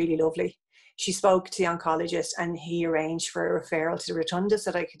really lovely. She spoke to the oncologist, and he arranged for a referral to the Rotunda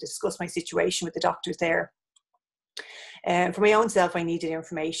so that I could discuss my situation with the doctors there. For my own self, I needed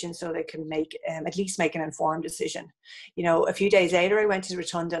information so that I could at least make an informed decision. You know, a few days later, I went to the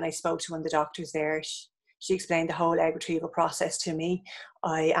Rotunda and I spoke to one of the doctors there. She explained the whole egg retrieval process to me.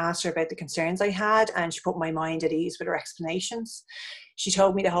 I asked her about the concerns I had, and she put my mind at ease with her explanations. She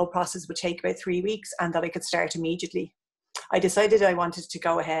told me the whole process would take about 3 weeks and that I could start immediately. I decided I wanted to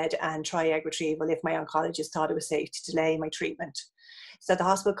go ahead and try egg retrieval if my oncologist thought it was safe to delay my treatment. So the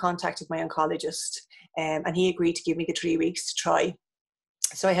hospital contacted my oncologist, and he agreed to give me the 3 weeks to try.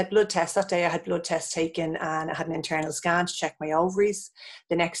 So I had blood tests that day. I had blood tests taken, and I had an internal scan to check my ovaries.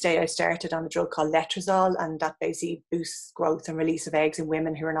 The next day I started on a drug called letrozole, and that basically boosts growth and release of eggs in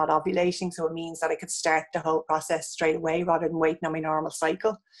women who are not ovulating. So it means that I could start the whole process straight away rather than waiting on my normal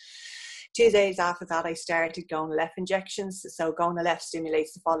cycle. 2 days after that, I started Gonal-F injections. So Gonal-F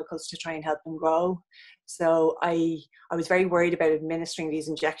stimulates the follicles to try and help them grow. So I was very worried about administering these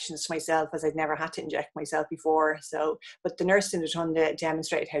injections to myself, as I'd never had to inject myself before. But the nurse in the Rotunda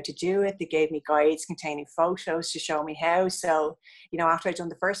demonstrated how to do it. They gave me guides containing photos to show me how. So, you know, after I'd done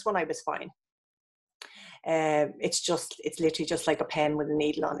the first one, I was fine. It's literally just like a pen with a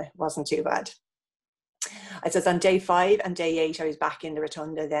needle on it. It wasn't too bad. I said on day 5 and day 8, I was back in the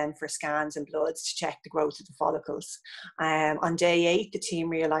Rotunda then for scans and bloods to check the growth of the follicles. On day 8, the team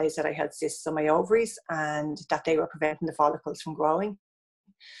realised that I had cysts on my ovaries and that they were preventing the follicles from growing.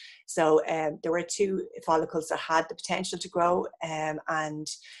 So there were 2 follicles that had the potential to grow, and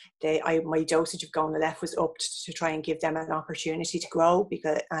my dosage of Gonal-F was upped to try and give them an opportunity to grow,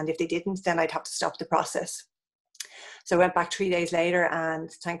 and if they didn't, then I'd have to stop the process. So I went back 3 days later,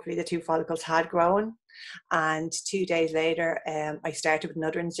 and thankfully the 2 follicles had grown. And 2 days later, I started with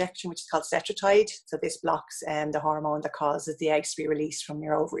another injection, which is called Cetrotide. So this blocks the hormone that causes the eggs to be released from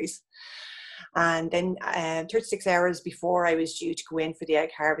your ovaries. And then 36 hours before I was due to go in for the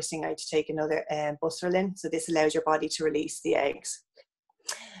egg harvesting, I had to take another Busferlin. So this allows your body to release the eggs.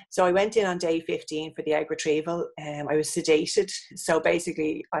 So I went in on day 15 for the egg retrieval. I was sedated. So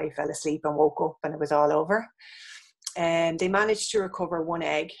basically I fell asleep and woke up and it was all over. And they managed to recover 1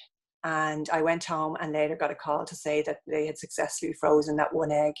 egg. And I went home and later got a call to say that they had successfully frozen that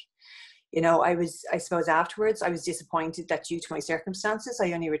 1 egg. You know, I suppose afterwards, I was disappointed that due to my circumstances,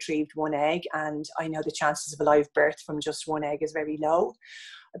 I only retrieved 1 egg, and I know the chances of a live birth from just 1 egg is very low.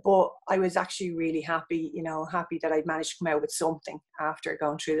 But I was actually really happy, you know, happy that I'd managed to come out with something after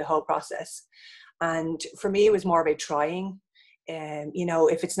going through the whole process. And for me, it was more about trying. You know,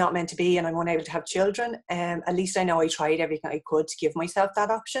 if it's not meant to be and I'm unable to have children, at least I know I tried everything I could to give myself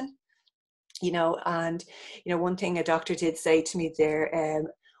that option. You know, and, you know, one thing a doctor did say to me there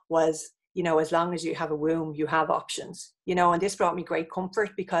was, you know, as long as you have a womb, you have options, you know, and this brought me great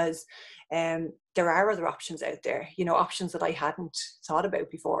comfort because there are other options out there, you know, options that I hadn't thought about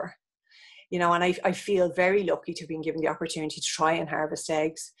before, you know, and I feel very lucky to have been given the opportunity to try and harvest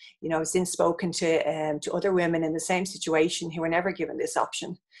eggs. You know, I've since spoken to other women in the same situation who were never given this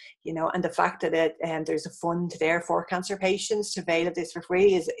option, you know, and the fact that there's a fund there for cancer patients to avail of this for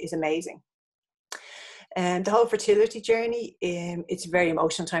free is amazing. And the whole fertility journey, it's a very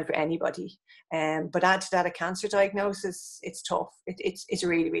emotional time for anybody. But add to that a cancer diagnosis, it's tough. It's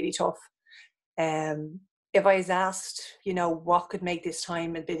really, really tough. If I was asked, you know, what could make this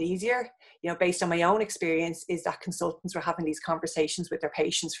time a bit easier, you know, based on my own experience, is that consultants were having these conversations with their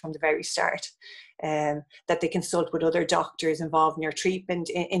patients from the very start, that they consult with other doctors involved in your treatment,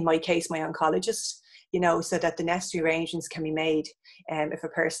 in my case, my oncologist, you know, so that the necessary arrangements can be made if a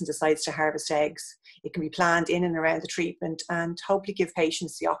person decides to harvest eggs. It can be planned in and around the treatment and hopefully give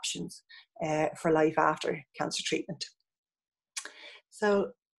patients the options for life after cancer treatment.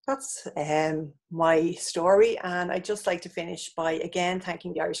 So that's my story, and I'd just like to finish by again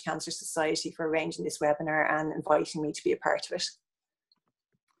thanking the Irish Cancer Society for arranging this webinar and inviting me to be a part of it.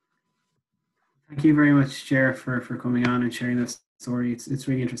 Thank you very much, Ger, for coming on and sharing this story. It's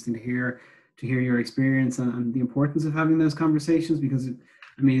really interesting to hear your experience and the importance of having those conversations, because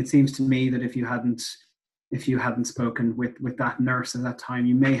I mean, it seems to me that if you hadn't spoken with that nurse at that time,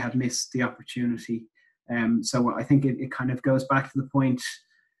 you may have missed the opportunity. So I think it kind of goes back to the point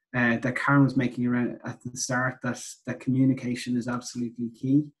that Karen was making around at the start, that communication is absolutely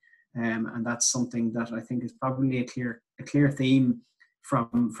key, and that's something that I think is probably a clear theme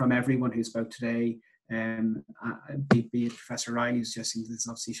from everyone who spoke today. Be it Professor O'Reilly's suggesting this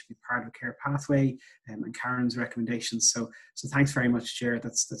obviously should be part of a care pathway, and Karen's recommendations. So thanks very much, Chair.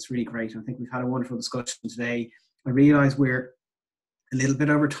 That's really great. I think we've had a wonderful discussion today. I realise we're a little bit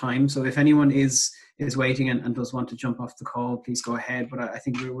over time, so if anyone is waiting and does want to jump off the call, please go ahead. But I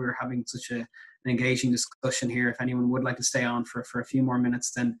think we're having such an engaging discussion here. If anyone would like to stay on for a few more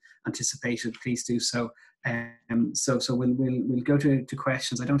minutes than anticipated, please do so. So we'll go to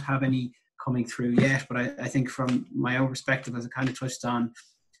questions. I don't have any coming through yet, but I think from my own perspective, as I kind of touched on,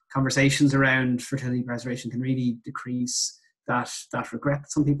 conversations around fertility preservation can really decrease that regret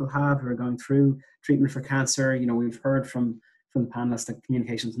that some people have who are going through treatment for cancer. You know, we've heard from the panelists that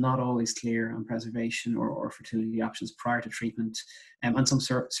communication is not always clear on preservation or fertility options prior to treatment, and some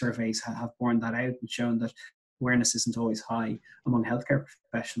surveys have borne that out and shown that awareness isn't always high among healthcare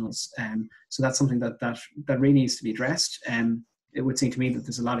professionals. So that's something that really needs to be addressed. It would seem to me that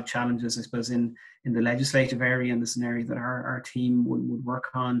there's a lot of challenges, I suppose, in the legislative area, and this is an area that our team would work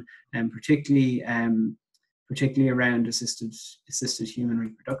on, and particularly around assisted human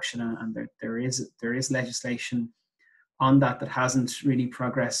reproduction, and there is legislation on that hasn't really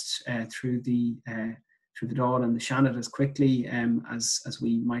progressed through the Dáil and the Seanad as quickly as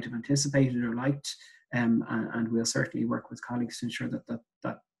we might have anticipated or liked, and we'll certainly work with colleagues to ensure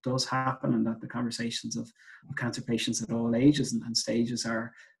that does happen, and that the conversations of cancer patients at all ages and stages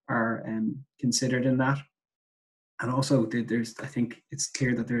are considered in that. And also I think it's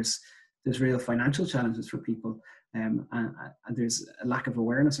clear that there's real financial challenges for people, and there's a lack of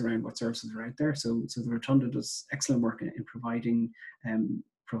awareness around what services are out there. So the Rotunda does excellent work in providing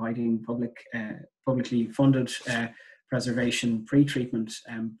publicly funded preservation pre-treatment,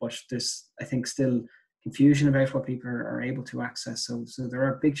 but there's, I think, still confusion about what people are able to access. So there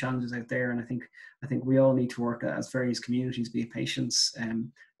are big challenges out there, and I think we all need to work as various communities, be it patients,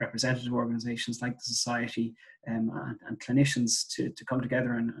 representative organisations like the Society, and clinicians to come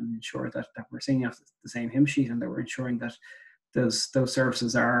together and ensure that we're singing off the same hymn sheet, and that we're ensuring that those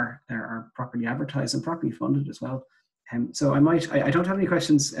services are properly advertised and properly funded as well. So I don't have any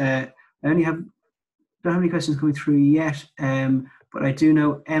questions. I don't have any questions coming through yet, but I do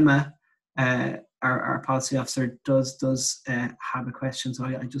know Emma, our policy officer, does have a question. So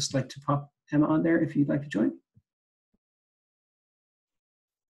I'd just like to pop Emma on there if you'd like to join.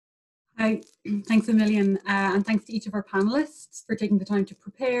 Hi, thanks a million, and thanks to each of our panelists for taking the time to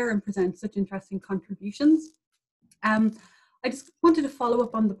prepare and present such interesting contributions. I just wanted to follow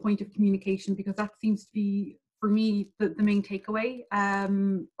up on the point of communication, because that seems to be for me, the main takeaway,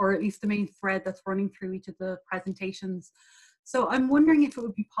 or at least the main thread that's running through each of the presentations. So I'm wondering if it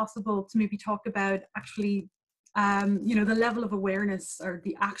would be possible to maybe talk about actually, the level of awareness, or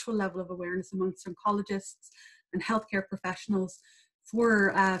the actual level of awareness amongst oncologists and healthcare professionals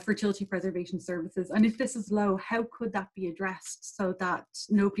for fertility preservation services. And if this is low, how could that be addressed so that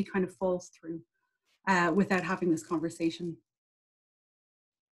nobody kind of falls through without having this conversation?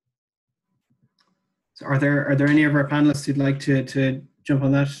 So are there any of our panelists who'd like to jump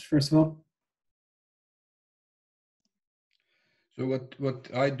on that first of all? So what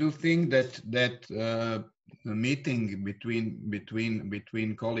I do think that a meeting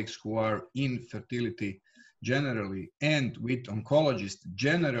between colleagues who are in fertility generally and with oncologists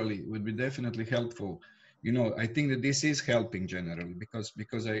generally would be definitely helpful. You know, I think that this is helping generally because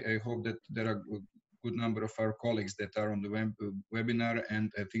I hope that there are a good number of our colleagues that are on the webinar,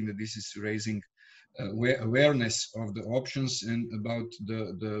 and I think that this is raising awareness of the options and about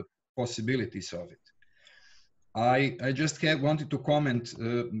the possibilities of it. I just wanted to comment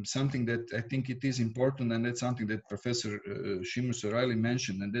something that I think it is important, and that's something that Professor Seamus O'Reilly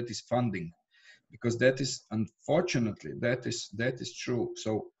mentioned, and that is funding, because that is, unfortunately, that is true.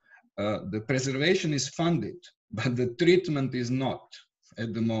 So the preservation is funded, but the treatment is not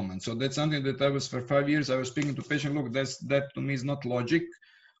at the moment. So that's something that I was, for 5 years, I was speaking to patients, look, that to me is not logic.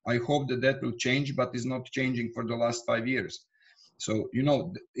 I hope that will change, but it's not changing for the last 5 years. So, you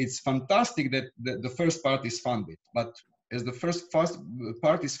know, it's fantastic that the first part is funded, but as the first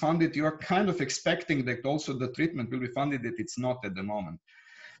part is funded, you are kind of expecting that also the treatment will be funded, that it's not at the moment.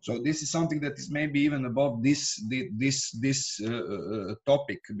 So this is something that is maybe even above this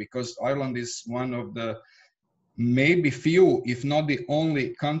topic, because Ireland is one of the maybe few, if not the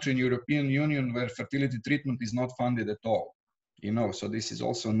only country in European Union where fertility treatment is not funded at all. You know, so this is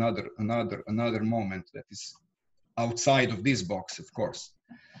also another moment that is outside of this box, of course.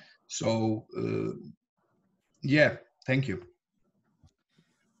 So yeah, thank you.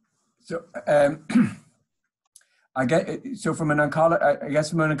 So I from an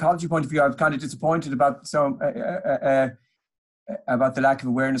oncology point of view, I was kind of disappointed about about the lack of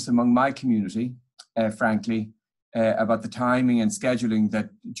awareness among my community, frankly, about the timing and scheduling that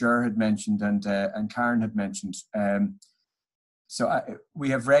Ger had mentioned and Karen had mentioned. We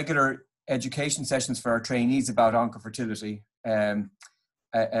have regular education sessions for our trainees about oncofertility.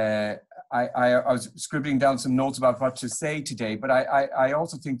 I was scribbling down some notes about what to say today, but I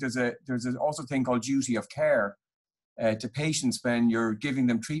also think there's also a thing called duty of care to patients when you're giving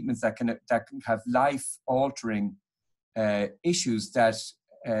them treatments that can have life-altering issues, that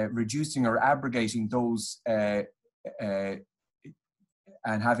reducing or abrogating those and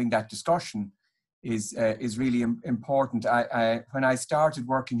having that discussion is really important. When I started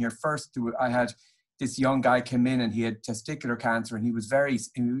working here first, I had this young guy come in and he had testicular cancer, and he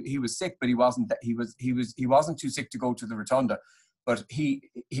was sick, but he wasn't too sick to go to the rotunda. But he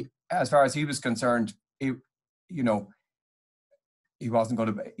as far as he was concerned, he wasn't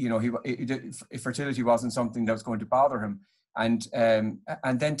going to, fertility wasn't something that was going to bother him. And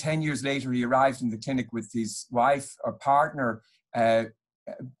then 10 years later, he arrived in the clinic with his wife or partner to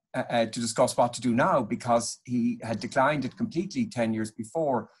discuss what to do now, because he had declined it completely 10 years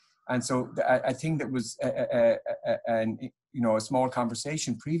before. And so I think that was a small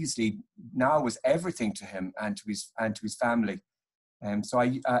conversation previously now was everything to him and to his family. So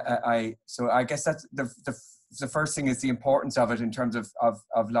I guess that's the first thing, is the importance of it in terms of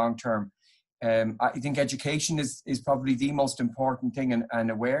long term. I think education is probably the most important thing, and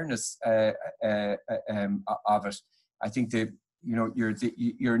awareness of it. I think that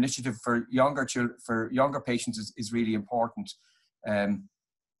your initiative for younger patients is really important.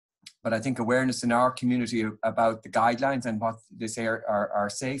 But I think awareness in our community about the guidelines and what they say are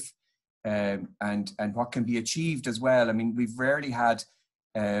safe, and what can be achieved as well. I mean, we've rarely had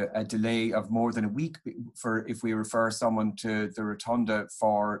a delay of more than a week if we refer someone to the rotunda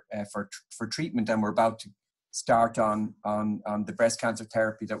for treatment, and we're about to start on the breast cancer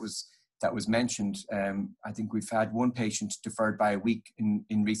therapy that was mentioned. I think we've had one patient deferred by a week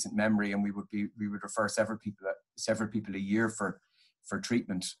in recent memory, and we would refer several people a year for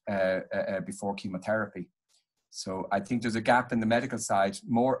treatment before chemotherapy. So I think there's a gap in the medical side,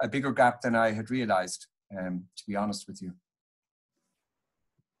 a bigger gap than I had realized, to be honest with you.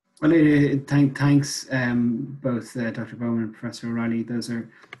 Well, thanks both Dr. Bauman and Professor O'Reilly. Those are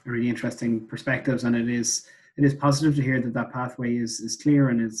really interesting perspectives, and it is positive to hear that pathway is clear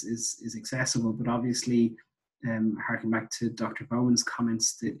and is accessible. But obviously, harking back to Dr. Bauman's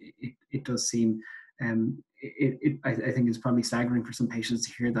comments, it does seem I think it's probably staggering for some patients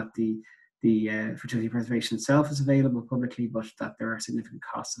to hear that the fertility preservation itself is available publicly, but that there are significant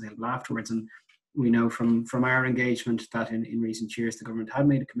costs available afterwards. And we know from our engagement that in recent years the government had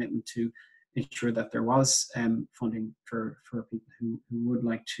made a commitment to ensure that there was funding for people who would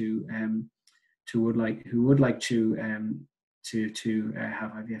like to have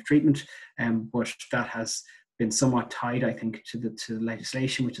IVF treatment, but that has been somewhat tied, I think, to the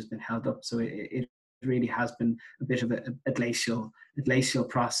legislation which has been held up. So it really has been a bit of a glacial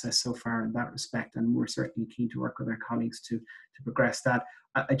process so far in that respect, and we're certainly keen to work with our colleagues to progress that.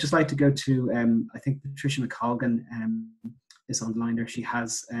 I'd just like to go to I think Patricia McColgan is on the line there. She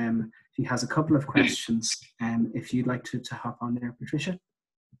has a couple of questions. If you'd like to hop on there, Patricia.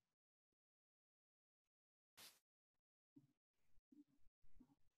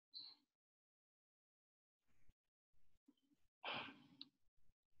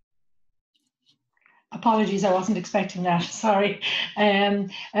 Apologies, I wasn't expecting that, sorry.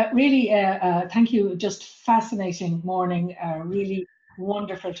 Really, thank you, just fascinating morning, really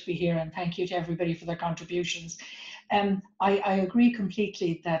wonderful to be here, and thank you to everybody for their contributions. I agree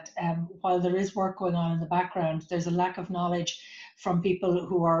completely that while there is work going on in the background, there's a lack of knowledge from people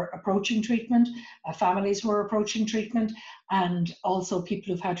who are approaching treatment, families who are approaching treatment, and also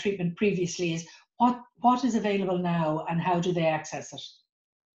people who've had treatment previously, is what is available now and how do they access it?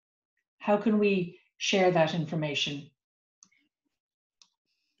 How can we share that information?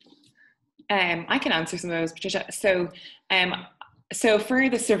 I can answer some of those, Patricia. So for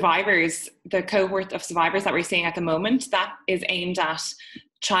the survivors, the cohort of survivors that we're seeing at the moment, that is aimed at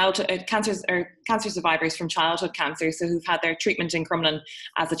childhood cancers, or cancer survivors from childhood cancer, so who've had their treatment in Crumlin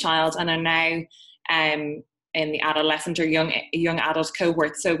as a child and are now in the adolescent or young adult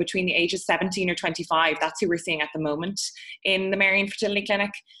cohort. So between the ages 17 or 25, that's who we're seeing at the moment in the Marion Fertility Clinic.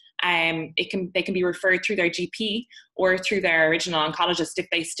 They can be referred through their GP or through their original oncologist if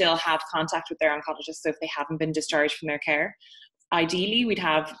they still have contact with their oncologist, so if they haven't been discharged from their care. Ideally, we'd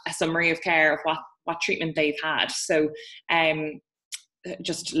have a summary of care of what treatment they've had. So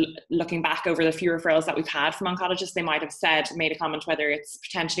just looking back over the few referrals that we've had from oncologists, they might have made a comment whether it's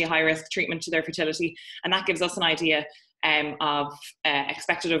potentially a high-risk treatment to their fertility, and that gives us an idea of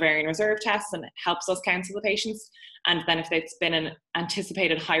expected ovarian reserve tests, and it helps us counsel the patients. And then if it's been an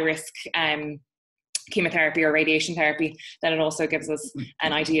anticipated high-risk chemotherapy or radiation therapy, then it also gives us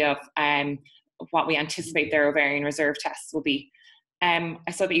an idea of what we anticipate their ovarian reserve tests will be. I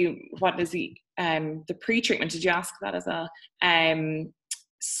saw that what is the pre-treatment, did you ask that as well?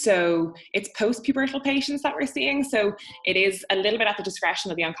 So it's post-pubertal patients that we're seeing. So it is a little bit at the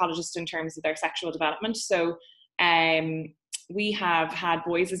discretion of the oncologist in terms of their sexual development. So we have had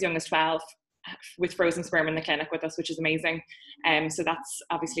boys as young as 12 with frozen sperm in the clinic with us, which is amazing. So that's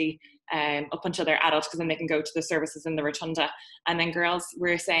obviously up until they're adults, because then they can go to the services in the rotunda. And then girls,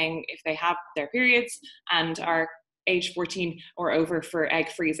 we're saying if they have their periods and are age 14 or over, for egg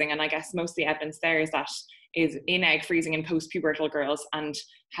freezing. And I guess most of the evidence there is in egg freezing in post-pubertal girls, and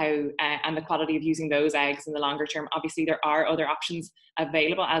how and the quality of using those eggs in the longer term. Obviously, there are other options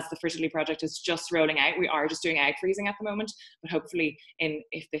available as the Fertility Project is just rolling out. We are just doing egg freezing at the moment, but hopefully,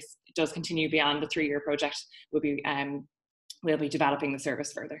 if this does continue beyond the 3-year project, we'll be developing the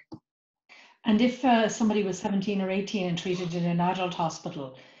service further. And if somebody was 17 or 18 and treated in an adult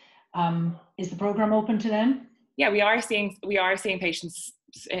hospital, is the program open to them? Yeah, we are seeing patients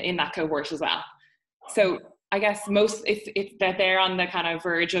in that cohort as well. So I guess it's that they're on the kind of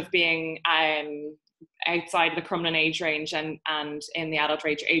verge of being outside the Crumlin age range and in the adult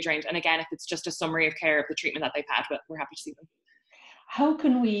age range. And again, if it's just a summary of care of the treatment that they've had, but we're happy to see them. How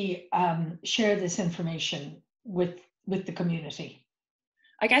can we share this information with the community?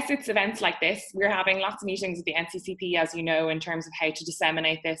 I guess it's events like this. We're having lots of meetings with the NCCP, as you know, in terms of how to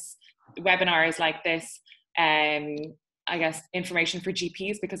disseminate this, webinars like this, I guess information for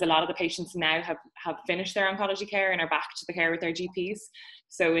GPs, because a lot of the patients now have finished their oncology care and are back to the care with their GPs.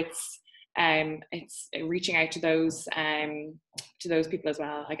 So it's reaching out to those people as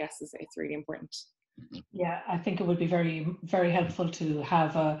well, I guess it's really important. Yeah, I think it would be very, very helpful to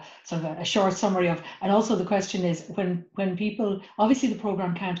have a sort of a short summary of, and also the question is when people, obviously the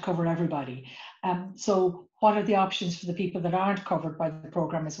program can't cover everybody. So what are the options for the people that aren't covered by the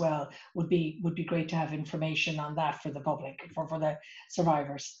program as well? Would be great to have information on that for the public, for the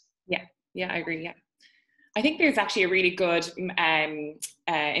survivors. Yeah, I agree. Yeah. I think there's actually a really good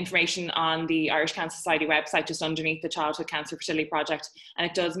information on the Irish Cancer Society website just underneath the Childhood Cancer Fertility Project, and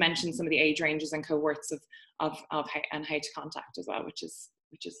it does mention some of the age ranges and cohorts of how to contact as well, which is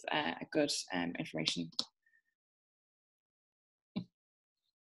a good information.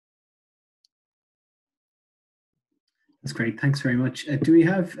 That's great. Thanks very much. Do we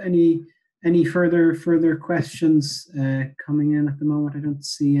have any Any further questions coming in at the moment? I don't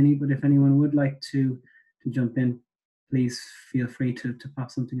see any, but if anyone would like to jump in, please feel free to pop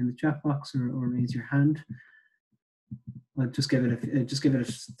something in the chat box or raise your hand. I'll just give it a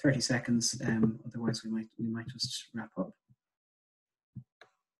 30 seconds. Otherwise, we might just wrap up.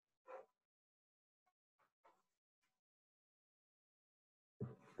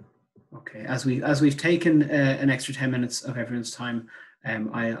 Okay, as we've taken an extra 10 minutes of everyone's time,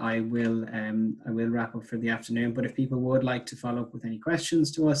 I will wrap up for the afternoon. But if people would like to follow up with any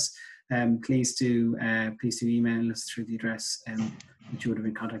questions to us, please do email us through the address which you would have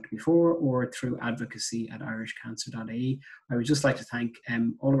been contacted before, or through advocacy@irishcancer.ie. I would just like to thank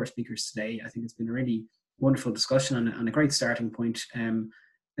all of our speakers today. I think it's been a really wonderful discussion and a great starting point.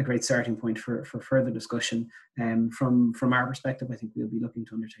 For further discussion. From our perspective, I think we'll be looking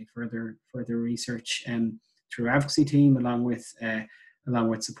to undertake further research through our advocacy team, along with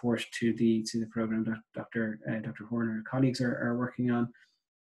support to the program that Dr. Horan and her colleagues are working on.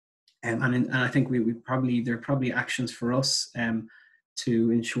 And I think there are probably actions for us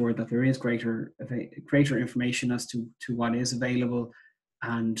to ensure that there is greater information as to what is available,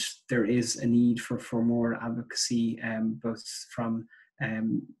 and there is a need for more advocacy, both from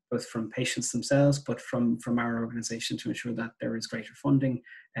patients themselves, but from our organisation, to ensure that there is greater funding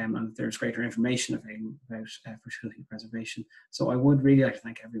and there's greater information available about fertility preservation. So I would really like to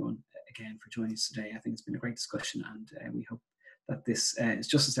thank everyone again for joining us today. I think it's been a great discussion, and we hope that this is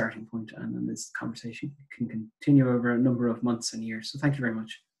just a starting point, and this conversation can continue over a number of months and years. So thank you very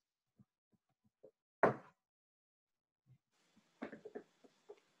much.